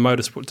running a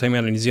motorsport team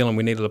out in New Zealand,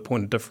 we needed a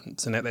point of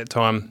difference. And at that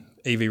time,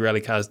 EV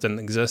rally cars didn't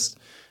exist.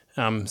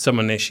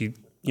 Someone actually,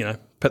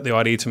 put the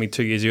idea to me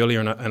 2 years earlier,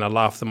 and I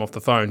laughed them off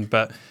the phone.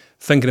 But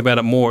thinking about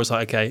it more, it's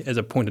like, okay, as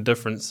a point of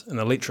difference, an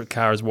electric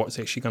car is what's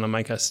actually going to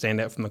make us stand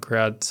out from the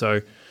crowd.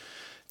 So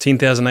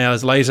 10,000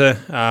 hours later,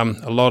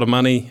 a lot of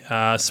money,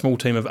 a small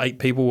team of 8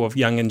 people, of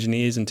young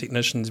engineers and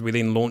technicians. We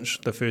then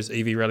launched the first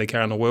EV rally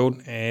car in the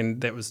world,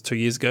 and that was 2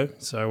 years ago.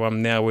 So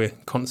now we're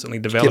constantly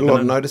developing. Get a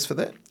lot of notice for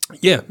that?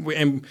 Yeah,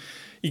 and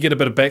you get a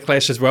bit of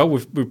backlash as well.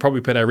 We've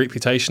probably put our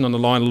reputation on the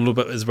line a little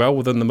bit as well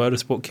within the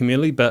motorsport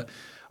community, but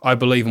I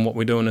believe in what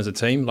we're doing as a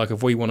team. Like,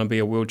 if we want to be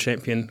a world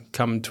champion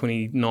come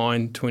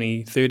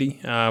 2030,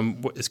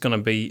 it's going to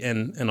be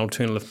in an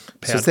alternative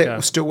powered car. So is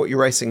that still what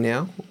you're racing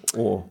now?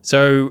 Or?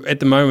 So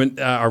at the moment,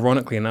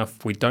 ironically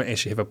enough, we don't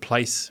actually have a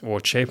place or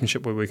a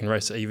championship where we can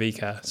race an EV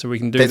car. So we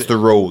can do That's the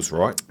rules,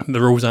 right?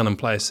 The rules aren't in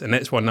place, and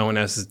that's why no one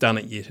else has done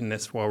it yet, and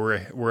that's why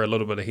we're a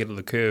little bit ahead of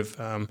the curve.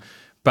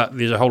 But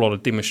there's a whole lot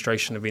of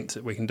demonstration events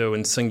that we can do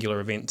in singular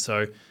events.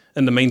 So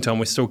in the meantime,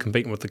 we're still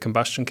competing with the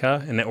combustion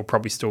car, and that will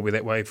probably still be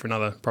that way for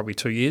another probably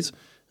 2 years.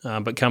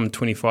 But come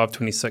 25,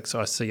 26,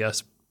 I see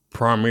us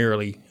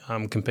primarily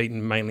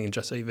competing mainly in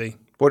just EV.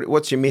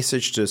 What's your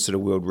message to sort of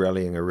world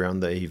rallying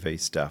around the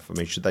EV stuff? I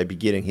mean, should they be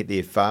getting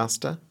there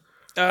faster?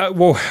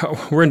 Well,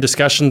 we're in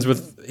discussions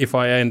with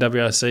FIA and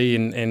WRC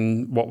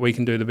and what we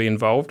can do to be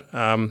involved.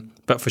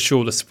 But for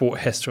sure, the sport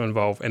has to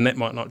involve, and that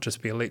might not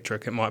just be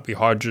electric. It might be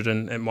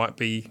hydrogen. It might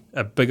be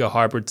a bigger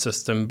hybrid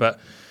system. But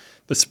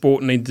the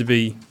sport needs to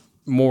be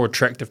more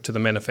attractive to the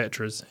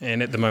manufacturers,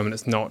 and at the moment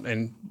it's not.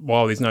 And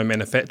while there's no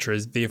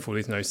manufacturers, therefore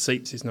there's no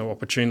seats, there's no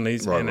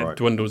opportunities, it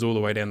dwindles all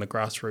the way down the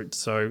grassroots.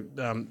 So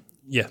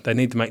they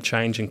need to make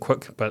change and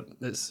quick, but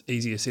it's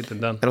easier said than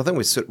done. And I think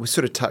we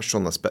sort of touched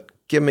on this, but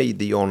give me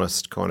the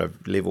honest kind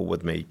of level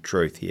with me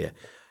truth here.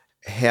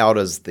 How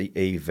does the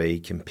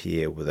EV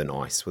compare with an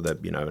ICE, with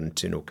an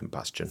internal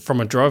combustion? From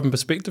a driving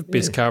perspective,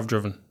 best car I've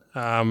driven.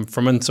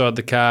 From inside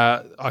the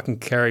car, I can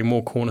carry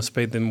more corner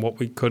speed than what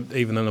we could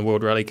even in a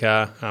World Rally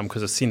car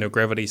because the centre of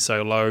gravity is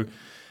so low.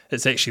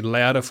 It's actually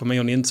louder for me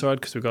on the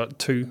inside because we've got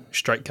 2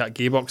 straight cut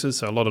gearboxes,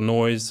 so a lot of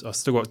noise. I've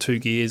still got 2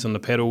 gears on the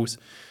pedals.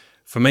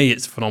 For me,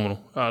 it's phenomenal.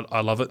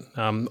 I love it.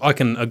 I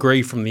can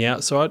agree from the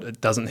outside,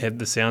 it doesn't have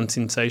the sound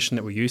sensation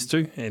that we're used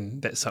to,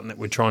 and that's something that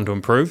we're trying to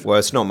improve. Well,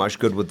 it's not much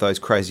good with those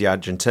crazy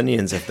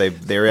Argentinians if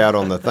they're out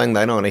on the thing.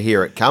 They don't want to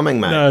hear it coming,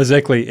 mate. No,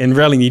 exactly. And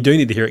rallying, you do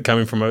need to hear it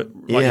coming from,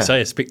 you say,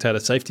 a spectator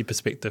safety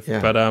perspective. Yeah.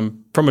 But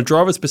from a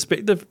driver's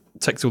perspective,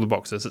 it ticks all the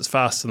boxes. It's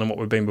faster than what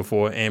we've been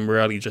before, and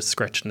we're only just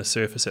scratching the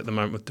surface at the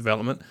moment with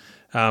development.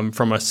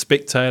 From a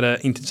spectator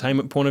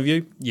entertainment point of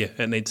view,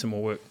 it needs some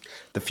more work.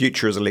 The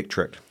future is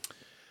electric.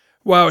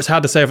 Well, it's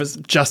hard to say if it's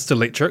just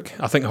electric.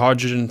 I think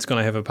hydrogen's going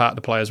to have a part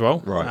to play as well.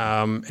 Right.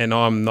 And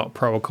I'm not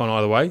pro or con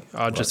either way.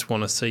 I just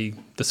want to see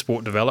the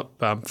sport develop.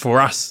 For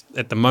us,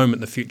 at the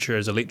moment, the future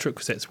is electric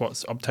because that's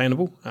what's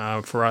obtainable.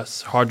 For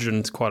us,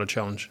 hydrogen's quite a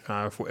challenge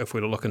if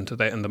we're to look into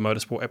that in the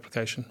motorsport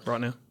application right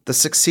now. The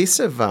success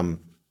of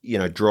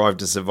Drive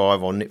to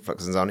Survive on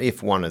Netflix and so on,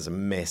 F1 is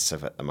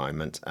massive at the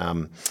moment.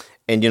 And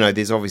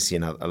there's obviously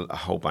a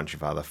whole bunch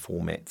of other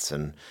formats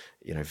and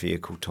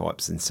vehicle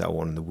types and so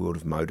on in the world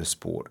of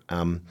motorsport.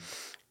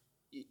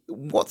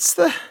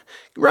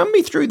 Run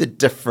me through the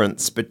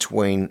difference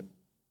between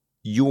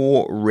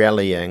your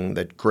rallying,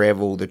 the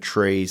gravel, the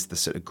trees, the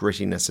sort of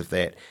grittiness of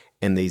that,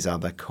 and these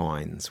other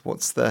kinds.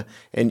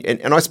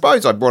 And I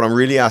suppose what I'm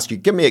really asking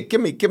you,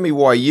 give me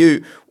why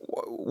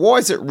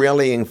is it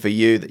rallying for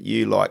you that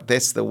you like?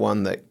 That's the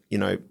one that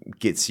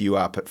gets you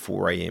up at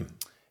 4 a.m.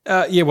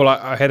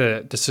 I had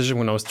a decision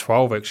when I was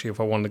 12, actually,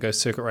 if I wanted to go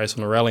circuit race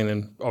on a rallying,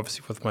 and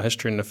obviously with my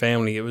history in the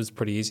family, it was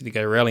pretty easy to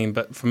go rallying.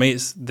 But for me,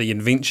 it's the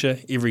adventure.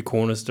 Every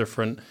corner is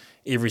different.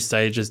 Every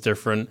stage is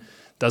different.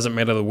 Doesn't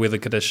matter the weather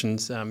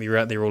conditions. You're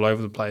out there all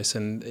over the place,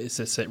 and it's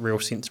just that real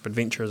sense of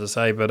adventure, as I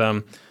say. But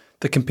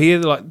to compare,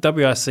 like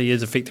WRC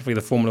is effectively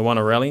the Formula One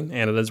of rallying,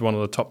 and it is one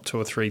of the top 2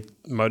 or 3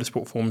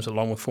 motorsport forms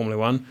along with Formula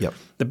One. Yep.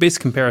 The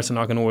best comparison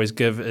I can always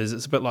give is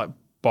it's a bit like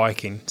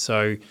biking.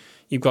 So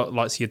you've got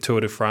like your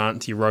Tour de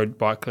France, your road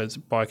bikers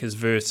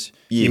versus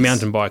your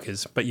mountain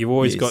bikers, but you've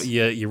always got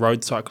your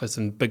road cyclists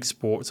in big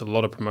sports, a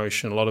lot of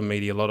promotion, a lot of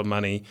media, a lot of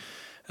money.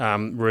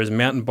 Whereas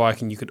mountain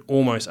biking, you could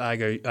almost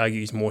argue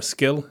is more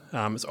skill.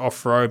 It's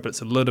off-road, but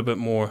it's a little bit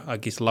more, I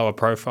guess, lower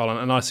profile.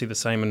 And I see the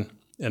same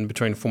in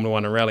between Formula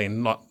One and rally,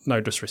 and no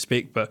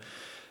disrespect, but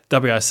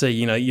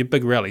WRC, your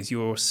big rallies,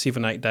 you're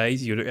 7-8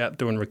 days, you're out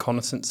doing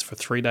reconnaissance for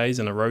 3 days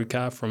in a road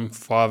car from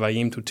 5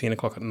 a.m. till 10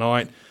 o'clock at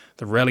night.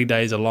 The rally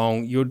days are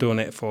long. You're doing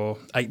that for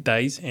 8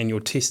 days, and you're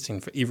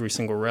testing for every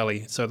single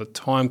rally. So the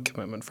time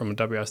commitment from a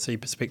WRC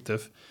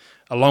perspective,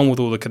 along with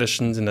all the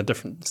conditions and the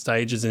different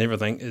stages and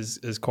everything, is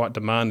quite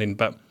demanding.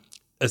 But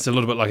it's a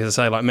little bit like, as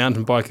I say, like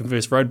mountain biking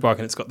versus road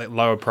biking. It's got that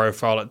lower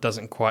profile. It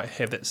doesn't quite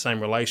have that same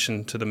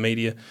relation to the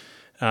media.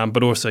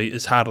 But also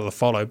it's harder to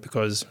follow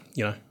because,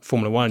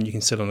 Formula One, you can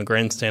sit on the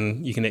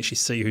grandstand, you can actually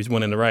see who's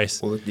winning the race.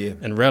 Well, yeah.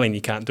 And rallying,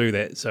 you can't do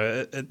that.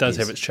 So it does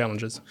have its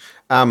challenges.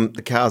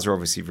 The cars are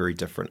obviously very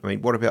different. I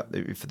mean, what about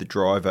for the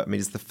driver? I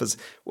mean,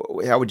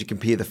 how would you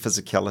compare the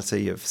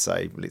physicality of,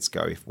 say, let's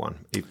go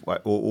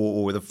F1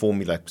 or the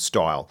Formula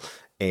style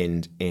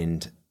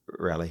and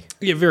rally?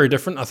 Yeah, very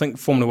different. I think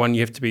Formula One, you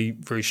have to be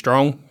very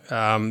strong.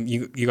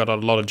 You got a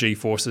lot of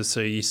G-forces, so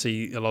you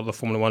see a lot of the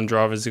Formula One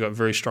drivers, they've got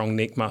very strong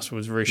neck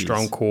muscles, very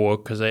strong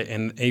core,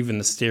 and even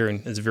the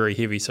steering is very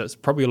heavy, so it's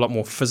probably a lot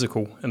more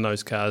physical in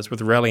those cars.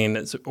 With rallying,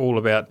 it's all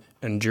about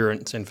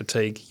endurance and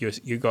fatigue.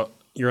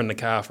 You're in the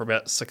car for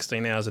about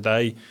 16 hours a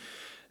day.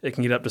 It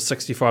can get up to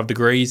 65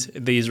 degrees.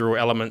 These are all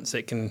elements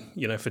that can,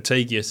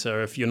 fatigue you.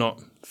 So if you're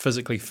not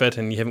physically fit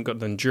and you haven't got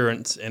the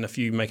endurance, and if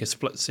you make a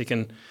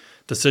split-second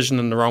decision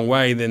in the wrong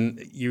way, then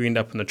you end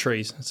up in the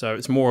trees. So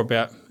it's more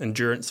about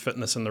endurance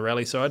fitness on the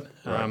rally side,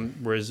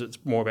 whereas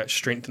it's more about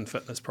strength and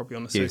fitness probably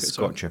on the circuit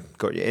side.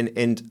 Gotcha.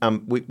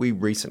 And we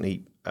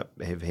recently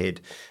have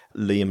had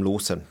Liam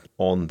Lawson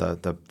on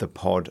the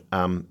pod.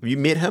 Have you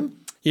met him?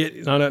 Yeah,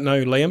 I don't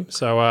know Liam,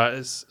 so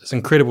it's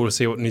incredible to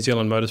see what New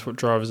Zealand motorsport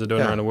drivers are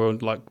doing around the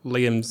world. Like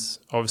Liam's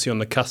obviously on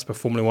the cusp of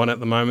Formula One at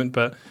the moment,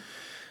 but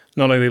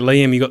not only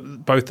Liam, you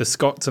got both the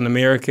Scots in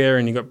America,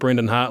 and you got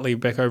Brendan Hartley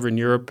back over in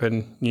Europe,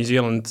 and New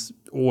Zealand's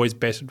always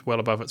batted well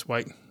above its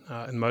weight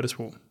in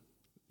motorsport.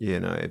 Yeah,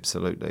 no,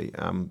 absolutely.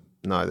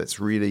 No, that's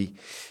really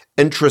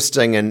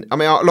interesting. And I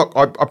mean,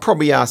 I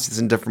probably asked this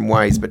in different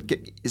ways, but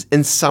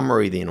in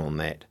summary, then on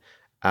that,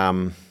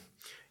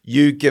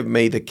 you give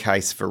me the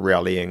case for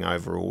rallying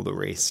over all the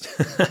rest.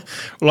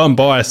 Well, I'm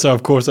biased, so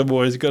of course I've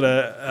always got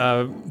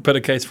to put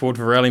a case forward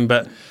for rallying,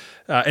 but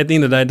at the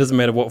end of the day, it doesn't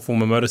matter what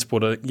form of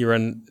motorsport you're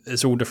in,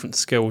 it's all different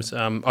skills.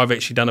 I've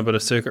actually done a bit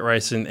of circuit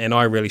racing, and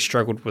I really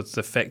struggled with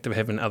the fact of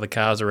having other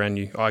cars around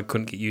you. I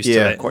couldn't get used to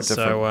that. Quite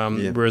different.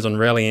 So whereas on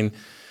rallying,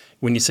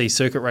 when you see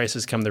circuit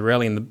racers come to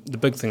rallying, the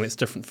big thing that's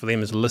different for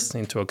them is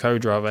listening to a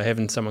co-driver,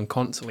 having someone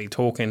constantly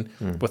talking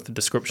with the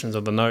descriptions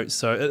of the notes.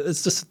 So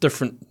it's just a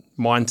different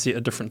mindset,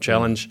 a different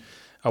challenge.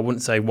 I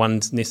wouldn't say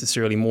one's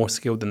necessarily more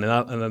skilled than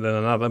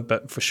another,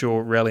 but for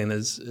sure rallying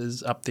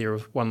is up there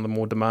with one of the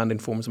more demanding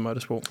forms of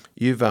motorsport.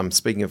 You've,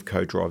 speaking of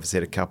co-drivers,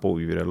 had a couple.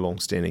 You've had a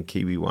long-standing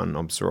Kiwi one.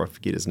 I'm sorry, I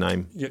forget his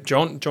name. Yeah,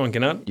 John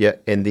Gannard. Yeah,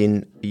 and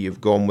then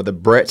you've gone with a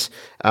Brit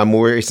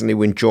more recently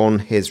when John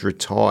has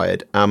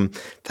retired.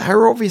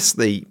 They're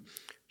obviously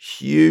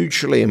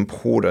hugely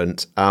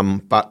important,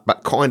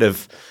 but kind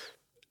of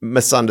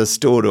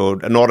misunderstood or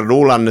not at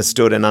all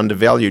understood and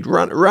undervalued.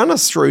 Run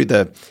us through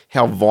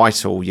how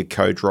vital your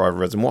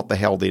co-driver is and what the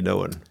hell they're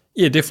doing.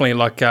 Yeah, definitely.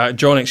 Like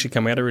John actually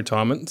came out of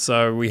retirement,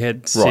 so we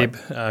had Seb,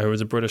 who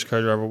was a British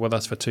co-driver with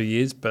us for 2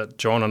 years, but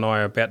John and I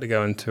are about to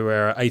go into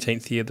our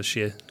 18th year this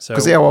year.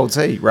 Because how old's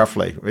he,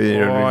 roughly?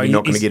 You're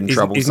not going to get in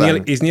trouble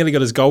saying... He's nearly got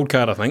his gold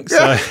card, I think,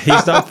 so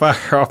he's not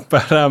far off.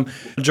 But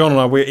John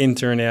and I, we're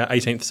entering our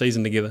 18th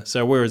season together,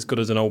 so we're as good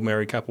as an old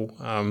married couple.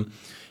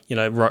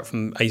 Right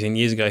from 18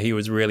 years ago, he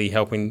was really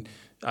helping,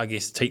 I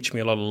guess, teach me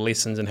a lot of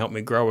lessons and help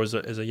me grow as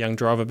a young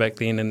driver back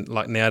then. And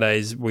like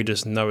nowadays, we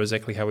just know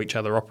exactly how each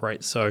other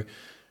operates. So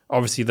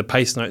obviously the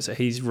pace notes that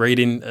he's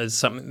reading is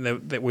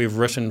something that we've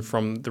written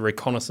from the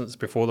reconnaissance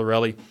before the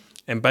rally.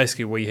 And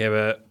basically we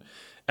have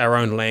our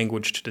own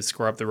language to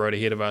describe the road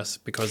ahead of us,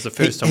 because the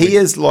first time he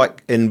is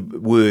like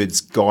in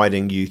words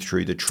guiding you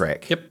through the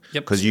track. Yep.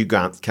 Because you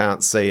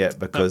can't see it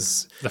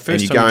because the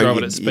first time you drive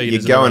it at speed,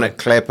 you're going at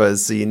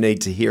clappers, so you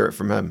need to hear it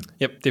from him.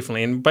 Yep,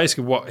 definitely. And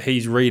basically what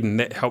he's reading,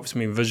 that helps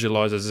me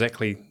visualise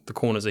exactly the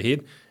corners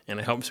ahead, and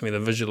it helps me to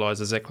visualise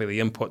exactly the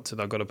inputs that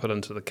I've got to put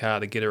into the car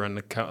to get around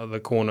the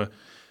corner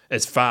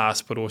as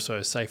fast but also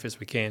as safe as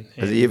we can.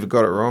 Has he ever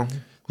got it wrong?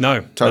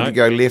 No. Told you to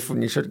go left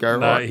when you should go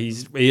right? No,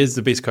 he is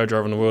the best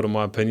co-driver in the world, in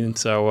my opinion.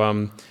 So,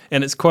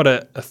 and it's quite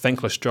a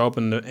thankless job,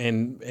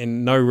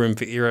 and no room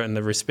for error, in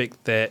the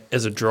respect that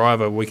as a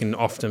driver we can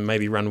often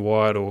maybe run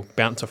wide or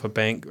bounce off a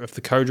bank. If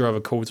the co-driver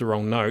calls the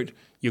wrong note,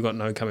 you've got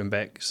no coming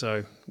back.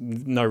 So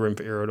no room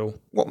for error at all.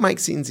 What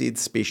makes NZ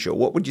special?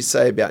 What would you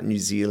say about New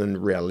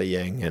Zealand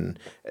rallying and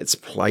its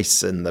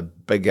place in the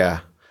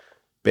bigger,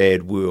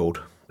 bad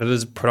world? It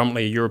is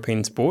predominantly a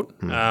European sport.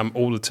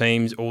 All the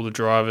teams, all the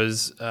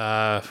drivers.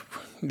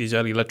 There's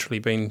only literally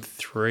been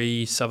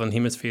 3 Southern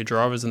Hemisphere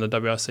drivers in the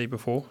WRC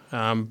before.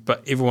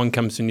 But everyone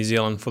comes to New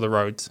Zealand for the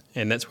roads.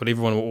 And that's what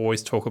everyone will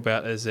always talk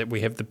about, is that we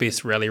have the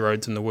best rally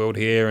roads in the world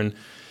here. And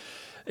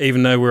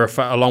even though we're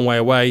a long way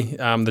away,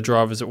 the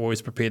drivers are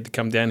always prepared to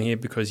come down here,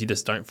 because you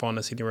just don't find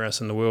us anywhere else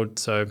in the world.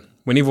 So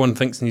when everyone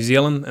thinks New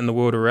Zealand and the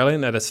world of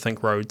rallying, they just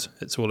think roads.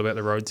 It's all about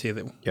the roads here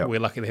that we're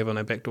lucky to have on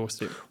our back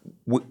doorstep.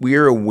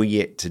 Where are we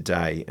at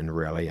today in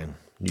rallying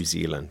New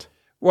Zealand?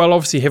 Well,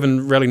 obviously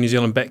having Rally New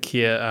Zealand back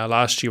here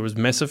last year was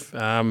massive.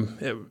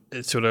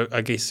 It sort of,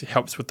 I guess,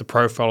 helps with the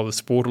profile of the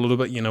sport a little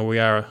bit. You know, we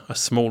are a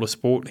smaller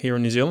sport here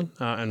in New Zealand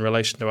in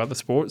relation to other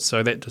sports,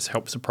 so that just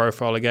helps the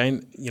profile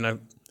again. You know,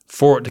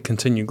 for it to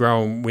continue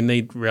growing, we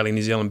need Rally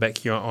New Zealand back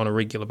here on a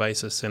regular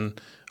basis. And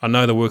I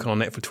know they're working on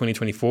that for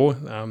 2024.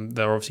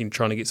 They're obviously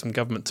trying to get some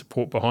government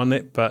support behind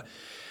that, but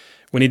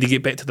we need to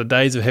get back to the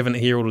days of having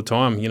it here all the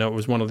time. You know, it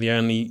was one of the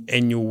only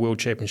annual World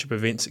Championship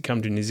events that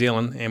come to New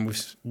Zealand, and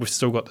we've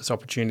still got this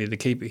opportunity to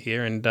keep it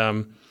here. And,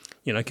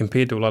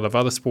 compared to a lot of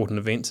other sporting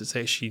events, it's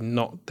actually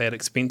not that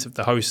expensive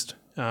to host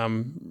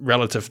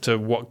relative to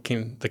what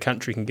the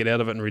country can get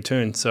out of it in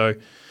return. So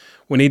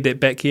we need that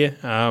back here,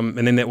 and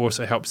then that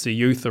also helps the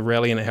youth of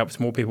rally, and it helps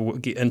more people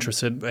get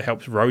interested. It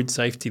helps road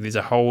safety. There's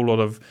a whole lot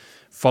of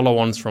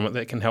follow-ons from it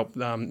that can help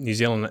New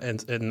Zealand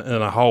in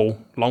a whole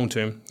long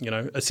term. You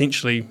know,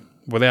 essentially,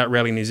 without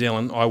Rally New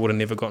Zealand, I would have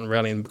never gotten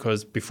rallying,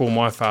 because before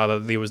my father,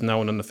 there was no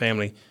one in the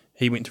family.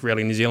 He went to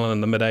Rally New Zealand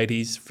in the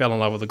mid-'80s, fell in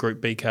love with the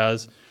Group B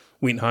cars,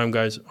 went home,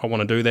 goes, I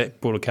want to do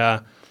that, bought a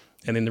car,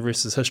 and then the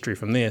rest is history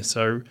from there.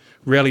 So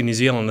Rally New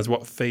Zealand is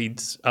what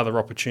feeds other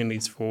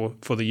opportunities for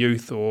the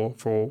youth or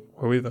for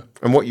whoever.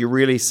 And what you're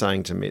really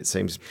saying to me, it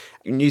seems,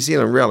 New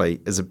Zealand Rally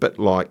is a bit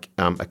like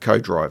a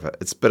co-driver.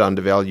 It's a bit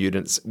undervalued,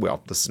 and this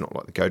is not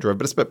like the co-driver,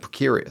 but it's a bit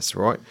precarious,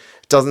 right?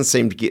 It doesn't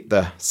seem to get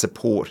the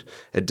support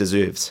it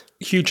deserves.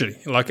 Hugely.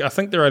 Like, I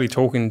think they're only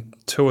talking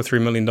 $2 or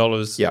 $3 million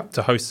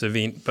to host the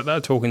event, but they're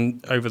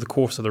talking over the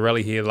course of the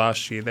rally here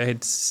last year, they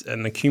had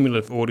an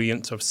accumulative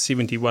audience of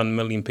 71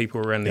 million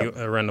people around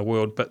the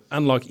world. But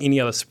unlike any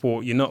other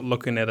sport, you're not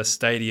looking at a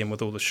stadium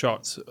with all the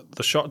shots.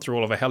 The shots are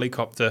all of a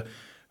helicopter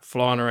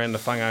flying around the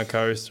Whangar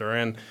Coast,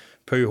 around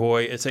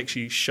Puhoi. It's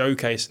actually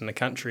showcasing the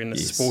country in the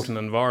sporting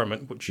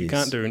environment, which you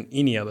can't do in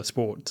any other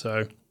sport.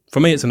 So for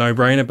me, it's a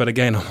no-brainer, but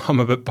again, I'm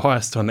a bit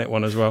biased on that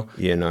one as well.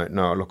 Yeah,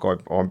 no. Look,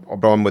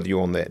 I'm with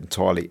you on that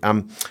entirely.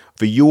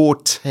 For your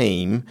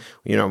team,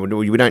 we can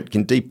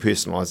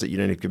depersonalise it. You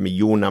don't have to give me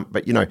your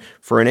number, but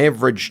for an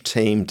average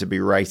team to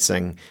be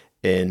racing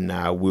in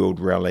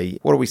World Rally,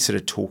 what are we sort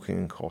of talking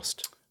in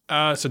cost?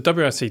 So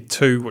WRC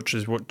 2, which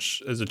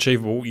is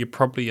achievable, you're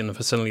probably in the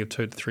vicinity of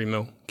 2 to 3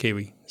 mil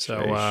Kiwi.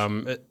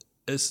 So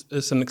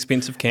it's an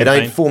expensive campaign.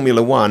 It ain't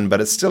Formula 1, but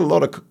it's still a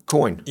lot of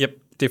coin. Yep.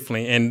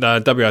 Definitely, and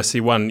WRC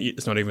 1,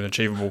 it's not even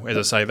achievable. As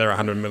I say, they're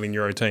 100 million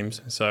euro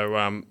teams,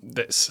 so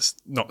that's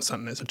not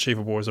something that's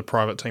achievable as a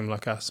private team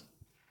like us.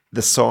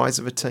 The size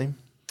of a team?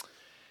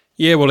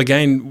 Yeah, well,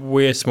 again,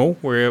 we're small.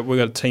 We've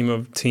got a team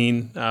of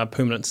 10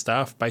 permanent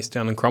staff based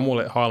down in Cromwell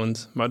at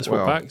Highlands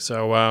Motorsport Park.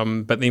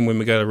 So, but then when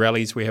we go to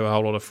rallies, we have a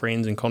whole lot of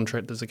friends and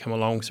contractors that come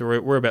along. So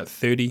we're about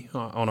 30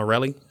 on a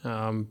rally,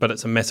 but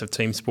it's a massive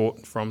team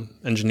sport, from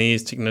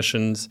engineers,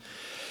 technicians,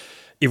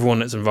 everyone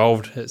that's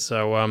involved.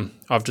 So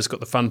I've just got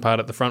the fun part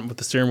at the front with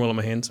the steering wheel in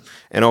my hands.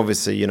 And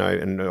obviously,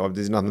 and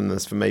there's nothing in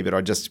this for me, but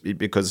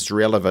because it's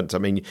relevant, I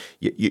mean,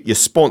 your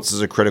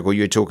sponsors are critical.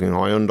 You're talking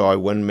Hyundai,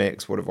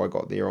 WinMax, what have I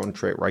got there on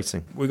track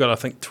racing? We've got, I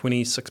think,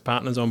 26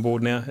 partners on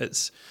board now.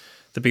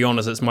 To be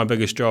honest, it's my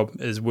biggest job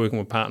is working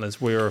with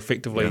partners. We're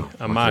effectively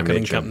a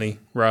marketing company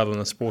rather than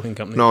a sporting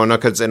company. No, and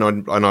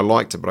I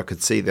liked it, but I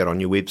could see that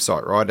on your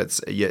website, right?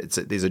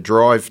 There's a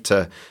drive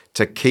to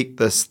keep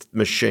this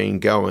machine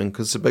going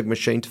because it's a big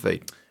machine to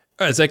feed.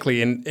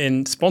 Exactly,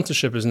 and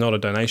sponsorship is not a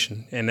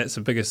donation, and that's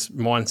the biggest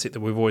mindset that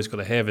we've always got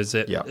to have is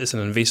that it's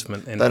an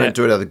investment. And they don't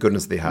do it out of the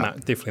goodness of their heart.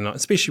 No, definitely not,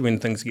 especially when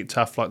things get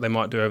tough like they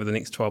might do over the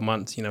next 12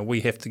 months.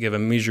 We have to give a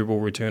measurable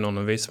return on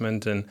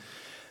investment, and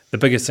the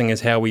biggest thing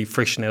is how we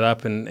freshen it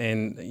up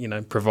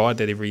and provide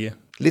that every year.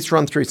 Let's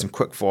run through some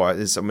quick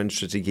fires. I'm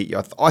interested to get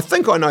you. I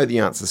think I know the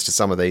answers to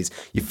some of these.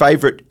 Your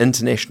favourite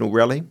international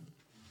rally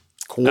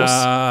course?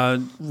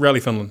 Rally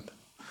Finland.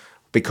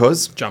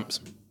 Because? Jumps.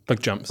 Big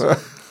jumps.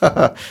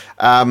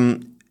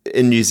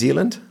 In New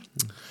Zealand?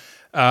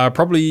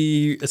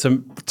 Probably it's a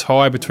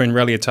tie between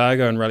Rally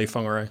Otago and Rally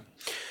Whangarei.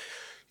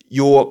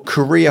 Your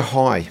career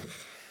high?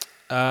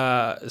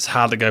 It's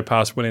hard to go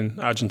past winning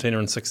Argentina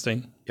in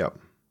 16. Yep.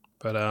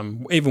 But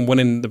even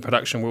winning the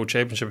Production World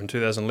Championship in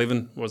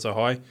 2011 was a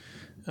high.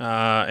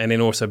 And then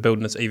also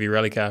building this EV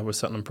rally car was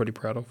something I'm pretty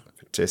proud of.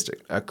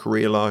 Fantastic. A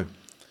career low?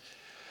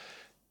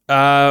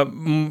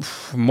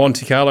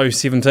 Monte Carlo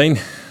 17.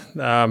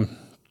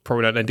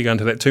 Probably don't need to go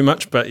into that too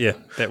much, but yeah,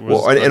 that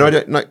was. Well, and I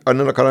don't know. I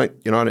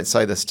don't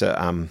say this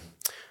to.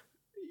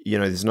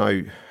 There's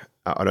no.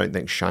 I don't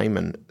think shame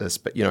in this,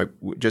 but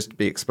just to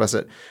be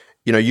explicit.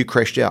 You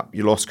crashed out.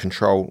 You lost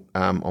control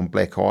on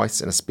black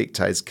ice, and a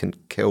spectator's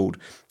killed,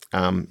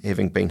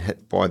 having been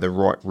hit by the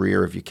right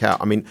rear of your car.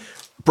 I mean,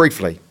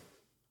 briefly,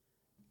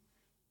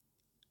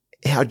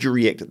 how did you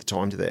react at the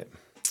time to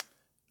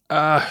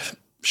that?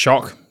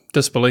 Shock,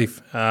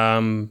 disbelief.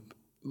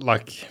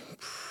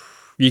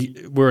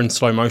 We're in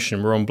slow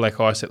motion. We're on black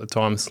ice at the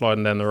time,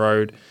 sliding down the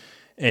road,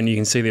 and you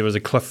can see there was a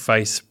cliff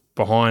face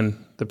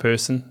behind the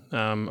person,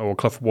 or a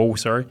cliff wall,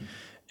 sorry,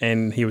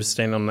 and he was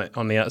standing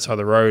on the outside of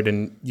the road,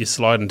 and you're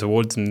sliding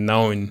towards him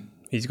knowing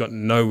he's got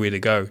nowhere to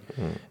go.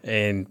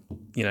 And,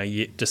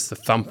 just the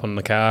thump on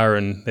the car,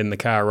 and then the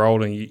car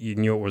rolled, and you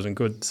knew it wasn't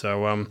good.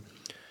 So,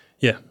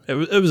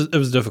 it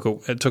was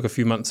difficult. It took a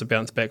few months to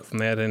bounce back from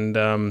that, and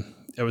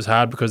it was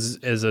hard because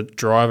as a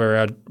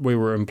driver, we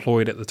were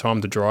employed at the time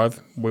to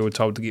drive. We were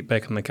told to get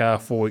back in the car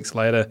 4 weeks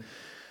later.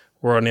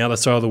 We're on the other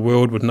side of the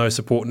world with no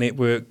support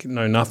network,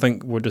 no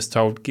nothing. We're just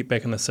told, get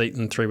back in the seat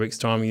in 3 weeks'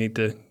 time. You need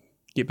to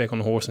get back on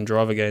the horse and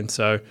drive again.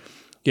 So,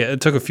 it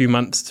took a few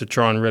months to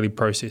try and really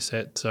process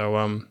that. So,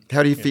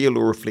 how do you feel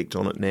or reflect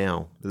on it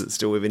now? Does it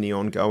still have any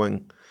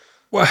ongoing?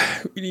 Well,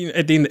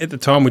 at the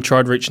time, we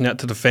tried reaching out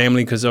to the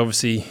family because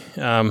obviously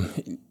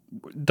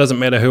it doesn't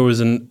matter who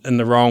was in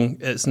the wrong.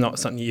 It's not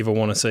something you ever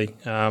want to see.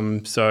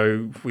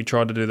 So we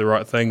tried to do the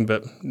right thing,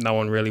 but no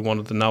one really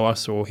wanted to know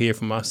us or hear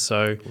from us.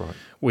 So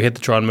we had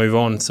to try and move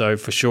on. So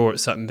for sure,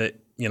 it's something that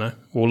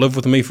will live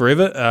with me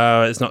forever.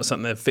 It's not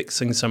something that affects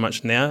things so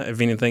much now.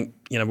 If anything,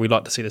 we'd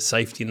like to see the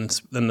safety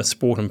in the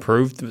sport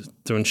improved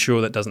to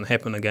ensure that doesn't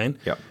happen again.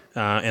 Yep.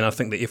 And I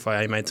think the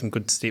FIA made some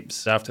good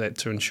steps after that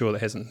to ensure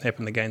that hasn't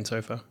happened again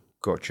so far.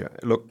 Gotcha.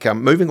 Look,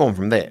 moving on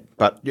from that,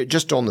 but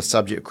just on the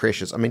subject of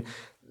crashes, I mean,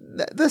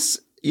 this,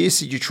 you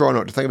said you try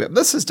not to think about it.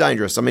 This is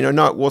dangerous. I mean, I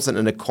know it wasn't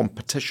in a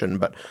competition,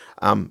 but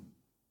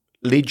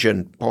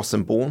legend,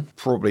 Boston Born,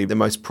 probably the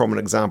most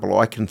prominent example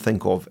I can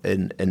think of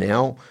in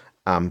our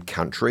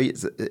country.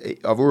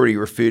 I've already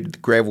referred to the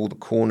gravel, the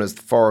corners,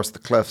 the forest, the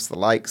cliffs, the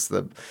lakes,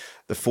 the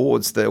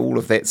fords, all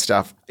of that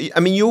stuff.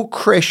 I mean, you're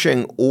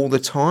crashing all the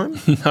time?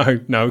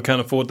 No, we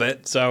can't afford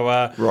that. So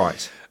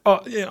right.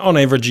 On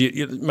average,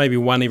 maybe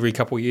one every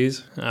couple of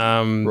years.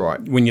 Right.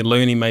 When you're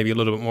learning, maybe a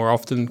little bit more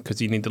often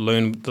because you need to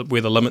learn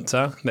where the limits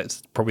are.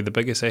 That's probably the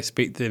biggest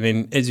aspect. And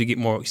then as you get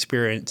more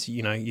experience,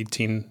 you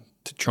tend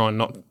to try and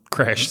not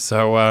crash.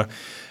 So,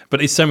 but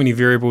there's so many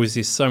variables.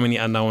 There's so many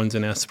unknowns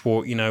in our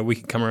sport. We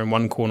can come around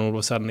one corner, all of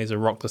a sudden there's a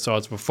rock the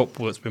size of a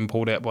football that's been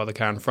pulled out by the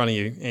car in front of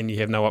you, and you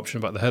have no option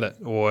but to hit it,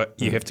 or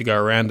you have to go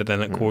around it,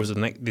 and it causes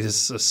there's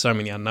so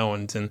many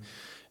unknowns. And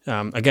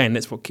again,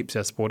 that's what keeps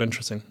our sport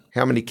interesting.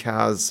 How many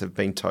cars have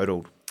been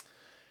totaled?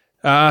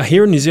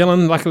 Here in New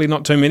Zealand, luckily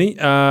not too many. In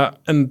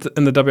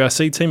the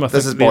WRC team, I think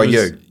this is by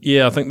you.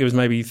 Yeah, I think there was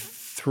maybe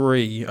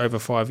 3 over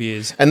 5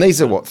 years. And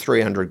these are what,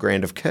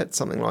 $300,000 of kit,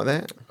 something like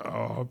that?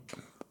 Oh,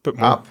 bit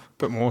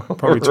more.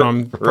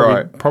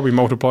 Probably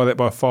multiply that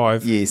by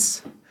 5.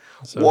 Yes.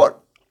 So.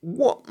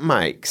 What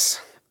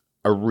makes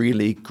a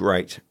really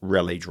great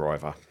rally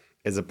driver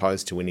as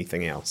opposed to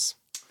anything else?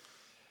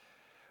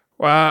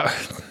 Well,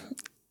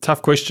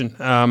 tough question.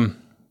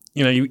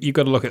 You've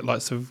got to look at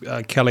lots of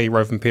Kelly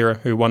Rovanpera,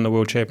 who won the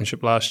World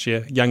Championship last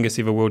year, youngest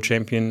ever world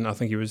champion. I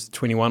think he was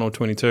 21 or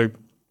 22.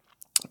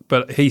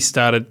 But he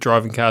started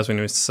driving cars when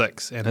he was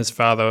 6, and his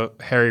father,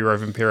 Harry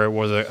Rovanpera,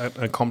 was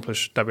an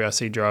accomplished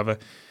WRC driver.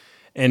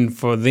 And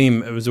for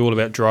them, it was all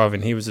about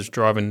driving. He was just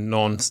driving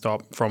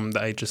non-stop from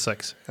the age of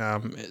 6.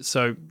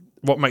 So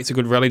what makes a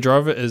good rally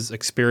driver is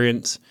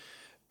experience,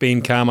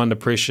 being calm under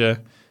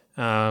pressure,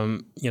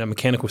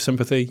 mechanical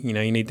sympathy. You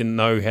need to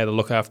know how to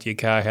look after your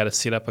car, how to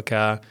set up a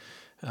car,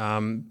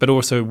 but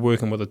also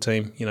working with a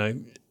team.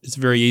 It's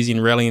very easy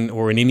in rallying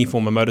or in any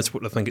form of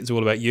motorsport to think it's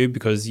all about you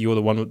because you're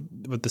the one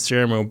with the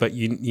steering wheel, but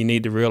you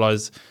need to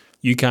realise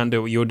you can't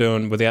do what you're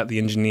doing without the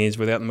engineers,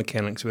 without the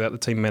mechanics, without the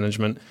team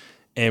management,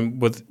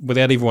 and without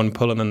everyone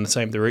pulling in the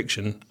same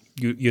direction.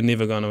 You're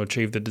never going to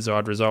achieve the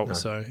desired result. No.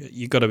 So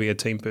you've got to be a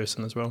team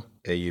person as well.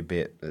 Yeah, you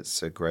bet.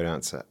 That's a great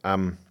answer.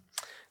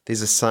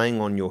 There's a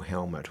saying on your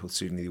helmet, or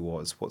certainly there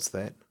was. What's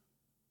that?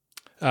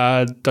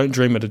 Don't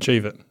dream it,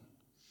 achieve it.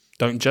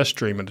 Don't just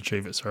dream it,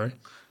 achieve it, sorry.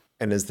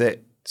 And is that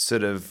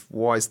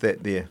why is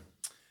that there?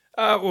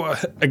 Well,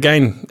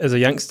 again, as a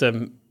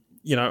youngster,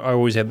 I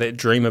always had that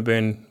dream of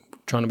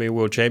trying to be a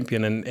world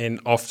champion and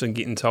often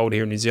getting told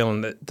here in New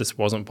Zealand that this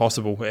wasn't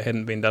possible. It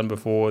hadn't been done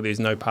before. There's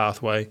no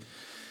pathway.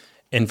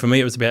 And for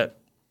me, it was about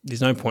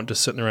there's no point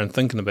just sitting around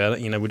thinking about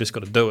it. We just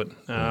got to do it.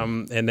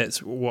 And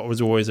that's what was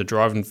always a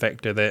driving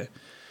factor, that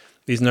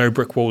there's no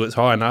brick wall that's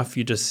high enough.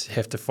 You just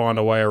have to find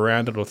a way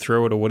around it or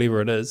through it or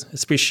whatever it is,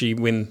 especially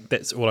when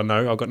that's all I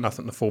know. I've got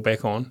nothing to fall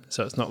back on.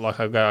 So it's not like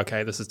I go,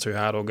 okay, this is too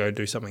hard, I'll go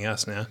do something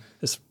else now.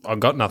 I've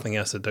got nothing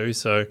else to do,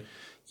 so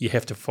you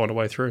have to find a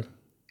way through.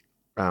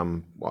 I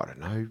don't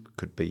know,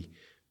 could be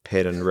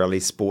Paddon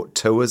Rally Sport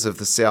Tours of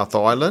the South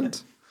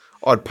Island.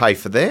 I'd pay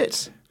for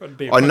that.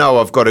 I know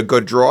I've got a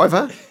good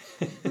driver.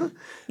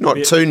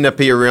 Not too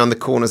nippy around the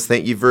corners,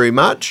 thank you very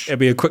much. It'll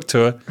be a quick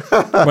tour.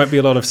 Won't be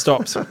a lot of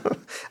stops. What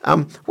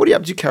are you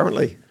up to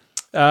currently?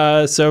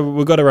 So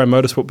we've got our own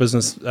motorsport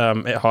business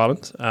at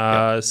Highlands.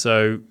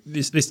 So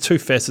there's two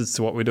facets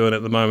to what we're doing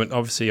at the moment.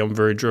 Obviously, I'm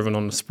very driven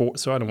on the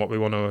sports side and what we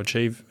want to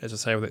achieve, as I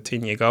say, with that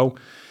 10-year goal.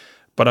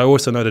 But I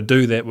also know to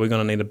do that, we're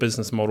going to need a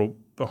business model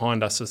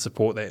behind us to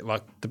support that.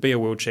 Like, to be a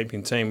world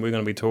champion team, we're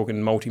going to be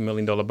talking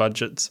multi-million-dollar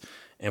budgets,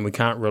 and we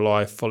can't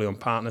rely fully on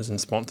partners and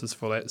sponsors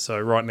for that. So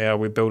right now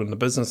we're building the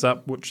business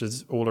up, which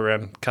is all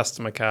around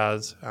customer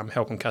cars,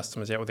 helping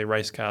customers out with their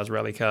race cars,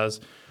 rally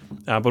cars,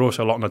 but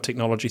also a lot in the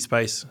technology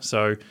space.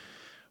 So,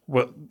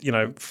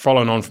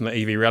 following on from the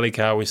EV rally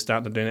car, we're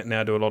starting to do it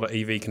now, do a lot of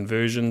EV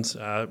conversions.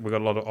 We've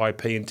got a lot of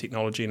IP and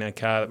technology in our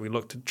car that we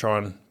look to try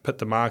and put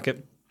to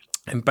market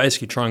and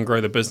basically try and grow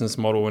the business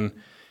model, and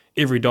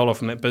every dollar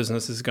from that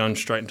business is going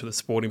straight into the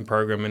sporting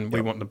program, and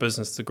we want the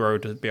business to grow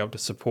to be able to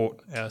support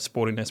our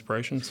sporting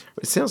aspirations.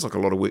 It sounds like a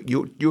lot of work.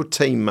 Your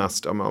team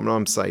must,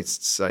 I'm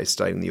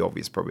stating the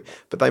obvious probably,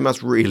 but they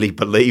must really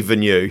believe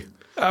in you.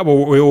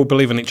 Well, we all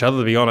believe in each other,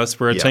 to be honest.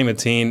 We're a team of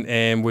 10,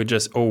 and we're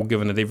just all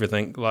giving it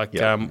everything.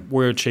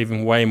 We're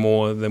achieving way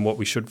more than what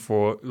we should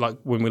for, like,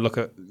 when we look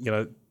at,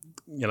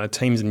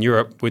 teams in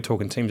Europe, we're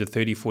talking teams of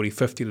 30, 40,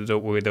 50 to do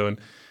what we're doing.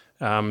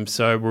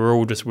 So we're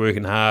all just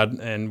working hard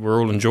and we're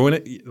all enjoying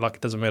it. Like,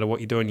 it doesn't matter what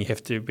you're doing, you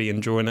have to be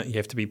enjoying it. You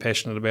have to be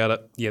passionate about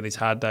it. Yeah, there's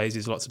hard days,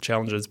 there's lots of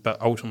challenges,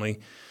 but ultimately,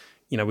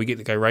 we get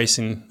to go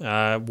racing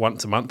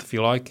once a month, if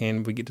you like,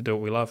 and we get to do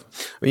what we love.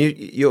 I mean,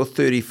 you're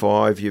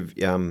 35,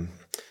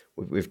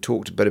 we've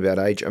talked a bit about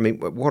age. I mean,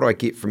 what I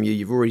get from you,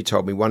 you've already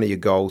told me one of your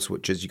goals,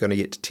 which is you're going to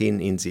get to 10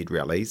 NZ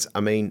rallies. I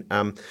mean,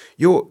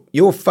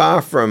 you're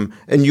far from,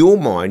 in your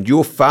mind,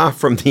 you're far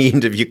from the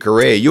end of your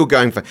career. You're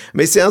going for,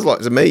 it sounds like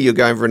to me you're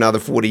going for another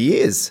 40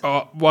 years.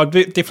 Oh, well, I'm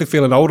definitely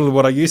feeling older than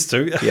what I used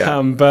to. Yeah.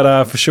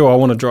 But for sure, I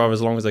want to drive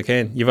as long as I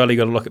can. You've only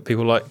got to look at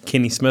people like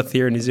Kenny Smith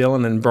here in New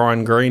Zealand and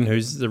Brian Green,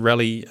 who's the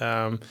rally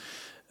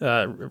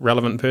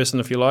relevant person,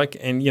 if you like,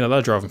 and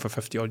they're driving for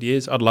 50 odd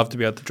years. I'd love to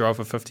be able to drive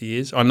for 50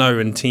 years. I know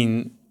in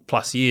 10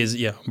 plus years,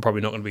 I'm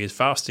probably not going to be as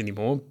fast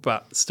anymore,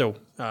 but still,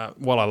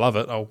 while I love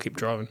it, I'll keep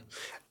driving.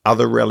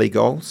 Other rally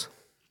goals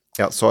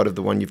outside of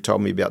the one you've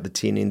told me about, the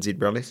 10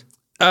 NZ rallies?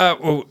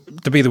 Well,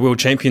 to be the world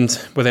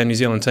champions with our New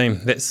Zealand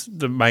team, that's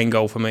the main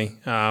goal for me.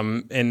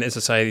 And as I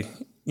say,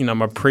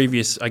 my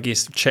previous,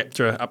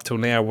 chapter up till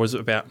now was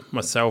about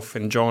myself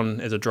and John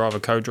as a driver,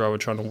 co-driver,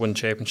 trying to win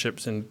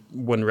championships and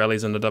win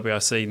rallies in the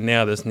WRC.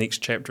 Now this next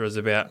chapter is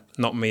about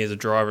not me as a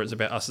driver, it's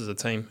about us as a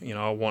team.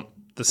 I want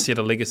to set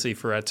a legacy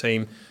for our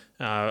team,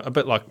 a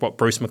bit like what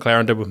Bruce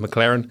McLaren did with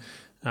McLaren.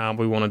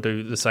 We want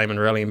to do the same in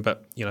rallying,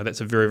 but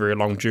that's a very, very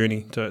long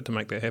journey to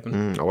make that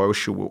happen. I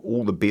wish you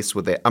all the best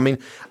with that. I mean,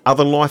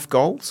 other life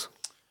goals?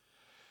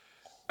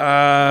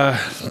 I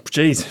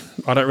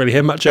don't really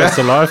have much else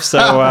to life,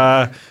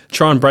 so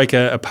try and break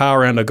a par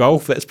round of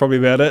golf. That's probably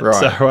about it.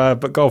 Right. So,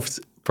 but golf's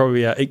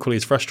probably equally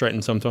as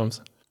frustrating sometimes.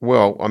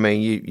 Well, I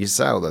mean, you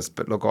say all this,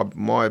 but look,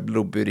 my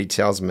little birdie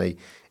tells me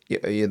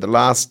the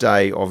last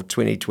day of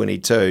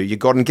 2022, you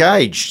got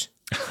engaged.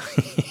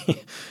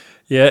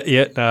 Yeah.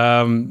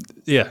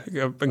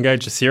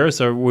 Engaged to Sarah,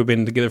 so we've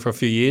been together for a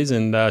few years,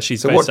 and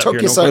she's. So what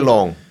took you so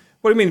long?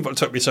 What do you mean it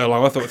took me so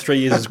long? I thought 3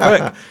 years is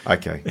quick.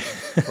 Okay.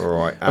 All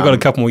right. I've got a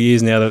couple more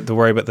years now to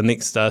worry about the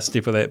next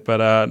step of that.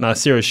 But no,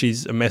 Sarah,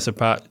 she's a massive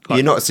part.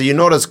 You're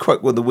not as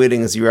quick with the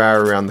wedding as you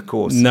are around the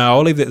course. No,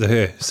 I'll leave that to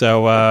her.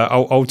 So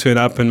I'll turn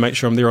up and make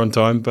sure I'm there on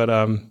time. But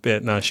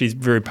no, she's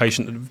very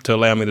patient to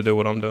allow me to do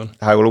what I'm doing.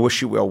 Hey, well, I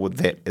wish you well with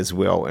that as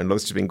well. And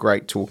it's been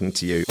great talking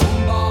to you.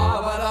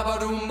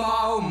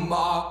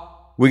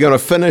 We're going to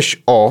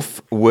finish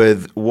off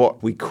with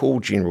what we call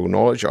general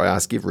knowledge. I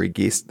ask every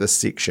guest this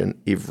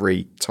section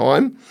every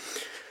time.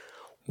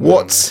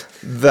 What's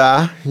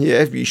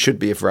you should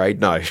be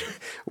afraid, no.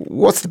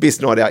 What's the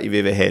best night out you've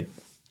ever had?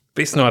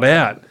 Best night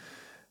out?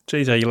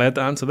 Geez, are you allowed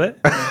to answer that?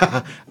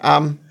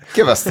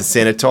 Give us the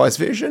sanitised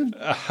version.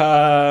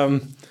 I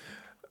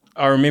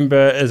remember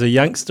as a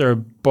youngster a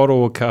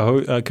bottle of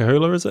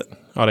Kahula, is it?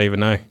 I don't even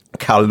know.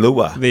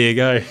 Kahlua. There you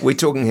go. We're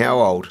talking how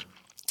old?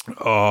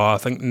 Oh, I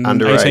think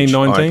Underage. 18,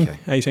 19. Okay.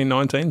 18,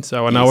 19.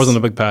 So I know I wasn't a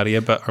big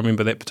partier, but I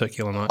remember that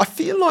particular night. I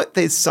feel like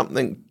there's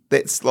something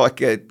that's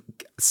like a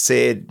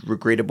sad,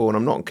 regrettable, and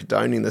I'm not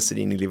condoning this at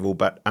any level,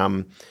 but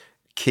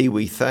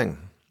Kiwi thing.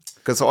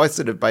 Because I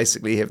sort of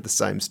basically have the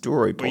same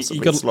story,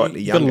 possibly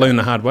slightly younger. You've got to learn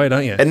the hard way,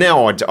 don't you? And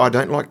now I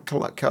don't like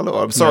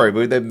Kahlua. I'm sorry,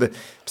 but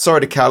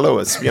sorry to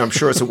Kahluas. I'm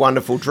sure it's a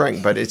wonderful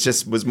drink, but it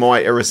just was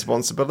my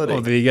irresponsibility. Oh,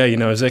 there you go. You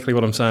know exactly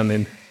what I'm saying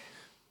then.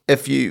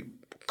 If you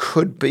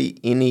could be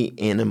any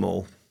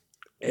animal,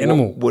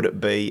 what would it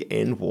be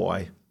and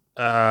why?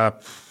 I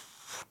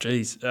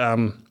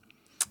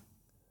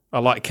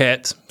like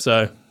cats,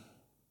 so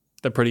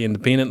they're pretty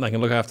independent. They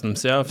can look after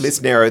themselves. Let's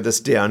narrow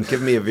this down.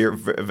 Give me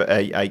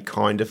a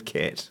kind of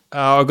cat.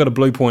 I've got a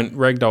blue point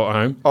ragdoll at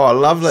home. Oh,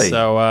 lovely.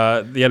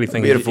 So the only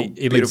thing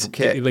beautiful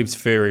cat. He leaves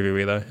fur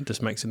everywhere though. It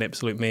just makes an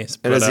absolute mess.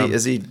 And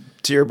is he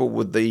terrible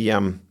with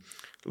the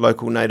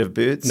local native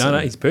birds? No,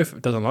 he's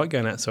perfect. Doesn't like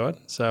going outside.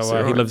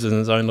 So he lives in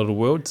his own little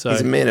world. So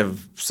he's a man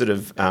of sort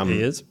of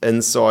he is.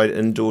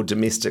 indoor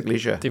domestic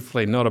leisure.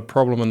 Definitely not a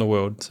problem in the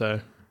world. So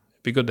it'd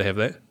be good to have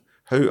that.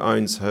 Who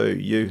owns who?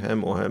 You,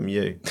 him, or him,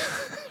 you?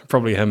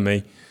 Probably him,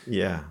 me.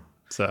 Yeah.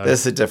 So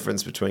there's the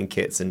difference between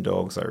cats and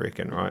dogs, I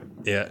reckon, right?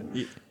 Yeah.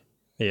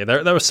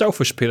 They're a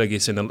selfish pet, I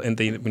guess,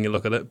 when you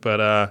look at it. But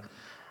at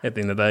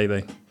the end of the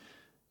day,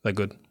 they're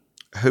good.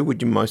 Who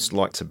would you most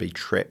like to be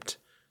trapped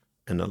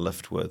in a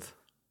lift with?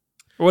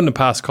 I wouldn't have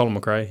passed Colin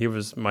McRae. He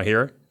was my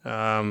hero.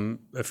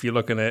 If you're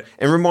looking at...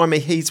 And remind me,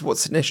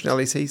 what's the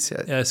nationality he's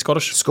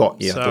Scottish. Scott,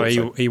 yeah.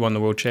 So he won the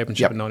World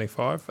Championship in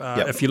 95.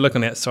 If you're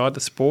looking outside the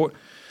sport,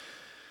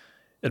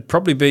 it'd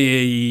probably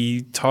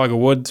be Tiger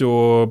Woods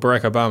or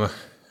Barack Obama.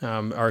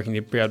 I reckon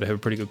you'd be able to have a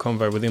pretty good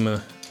convo with them in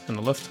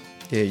the lift.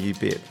 Yeah, you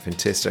bet.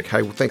 Fantastic.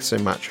 Hey, well, thanks so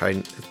much, Hayden.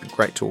 It's been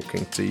great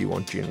talking to you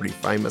on Generally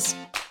Famous.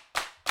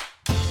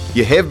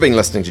 You have been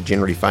listening to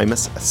Generally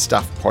Famous, a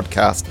Stuff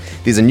podcast.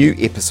 There's a new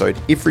episode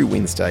every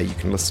Wednesday. You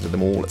can listen to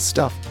them all at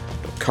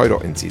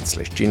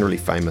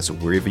stuff.co.nz/generallyfamous or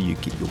wherever you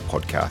get your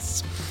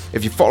podcasts.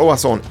 If you follow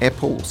us on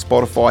Apple,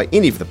 Spotify,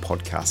 any of the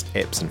podcast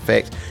apps, in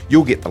fact,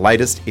 you'll get the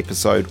latest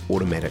episode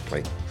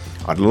automatically.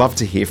 I'd love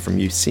to hear from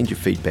you. Send your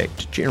feedback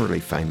to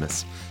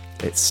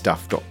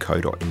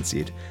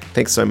generallyfamous@stuff.co.nz.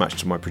 Thanks so much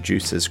to my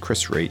producers,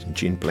 Chris Reed and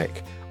Jen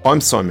Black.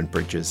 I'm Simon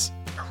Bridges.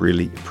 I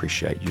really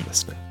appreciate you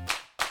listening.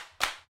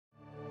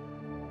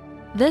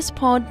 This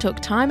pod took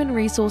time and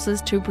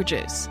resources to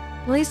produce.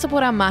 Please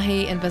support our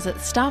mahi and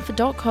visit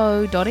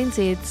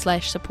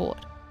stuff.co.nz/support.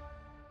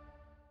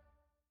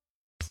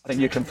 I think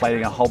you're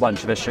conflating a whole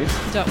bunch of issues.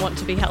 Don't want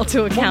to be held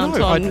to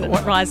account on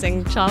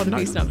rising child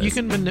abuse numbers. You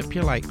can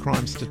manipulate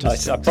crime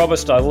statistics. I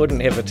promised I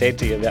wouldn't have a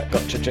tattoo about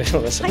gotcha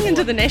journalism. Hang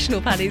into the National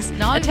Party's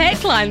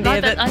attack line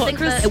there. I think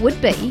that it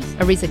would be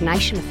a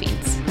resignation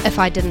offence if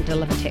I didn't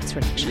deliver tax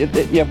reduction.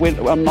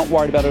 I'm not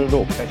worried about it at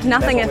all.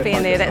 Nothing iffy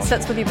in there. That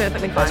sits with you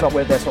perfectly fine. That's what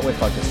we're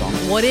focused on.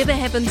 Whatever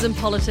happens in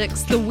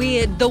politics, the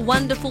weird, the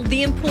wonderful,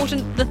 the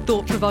important, the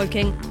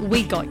thought-provoking,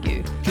 we got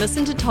you.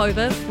 Listen to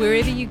Tova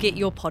wherever you get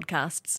your podcasts.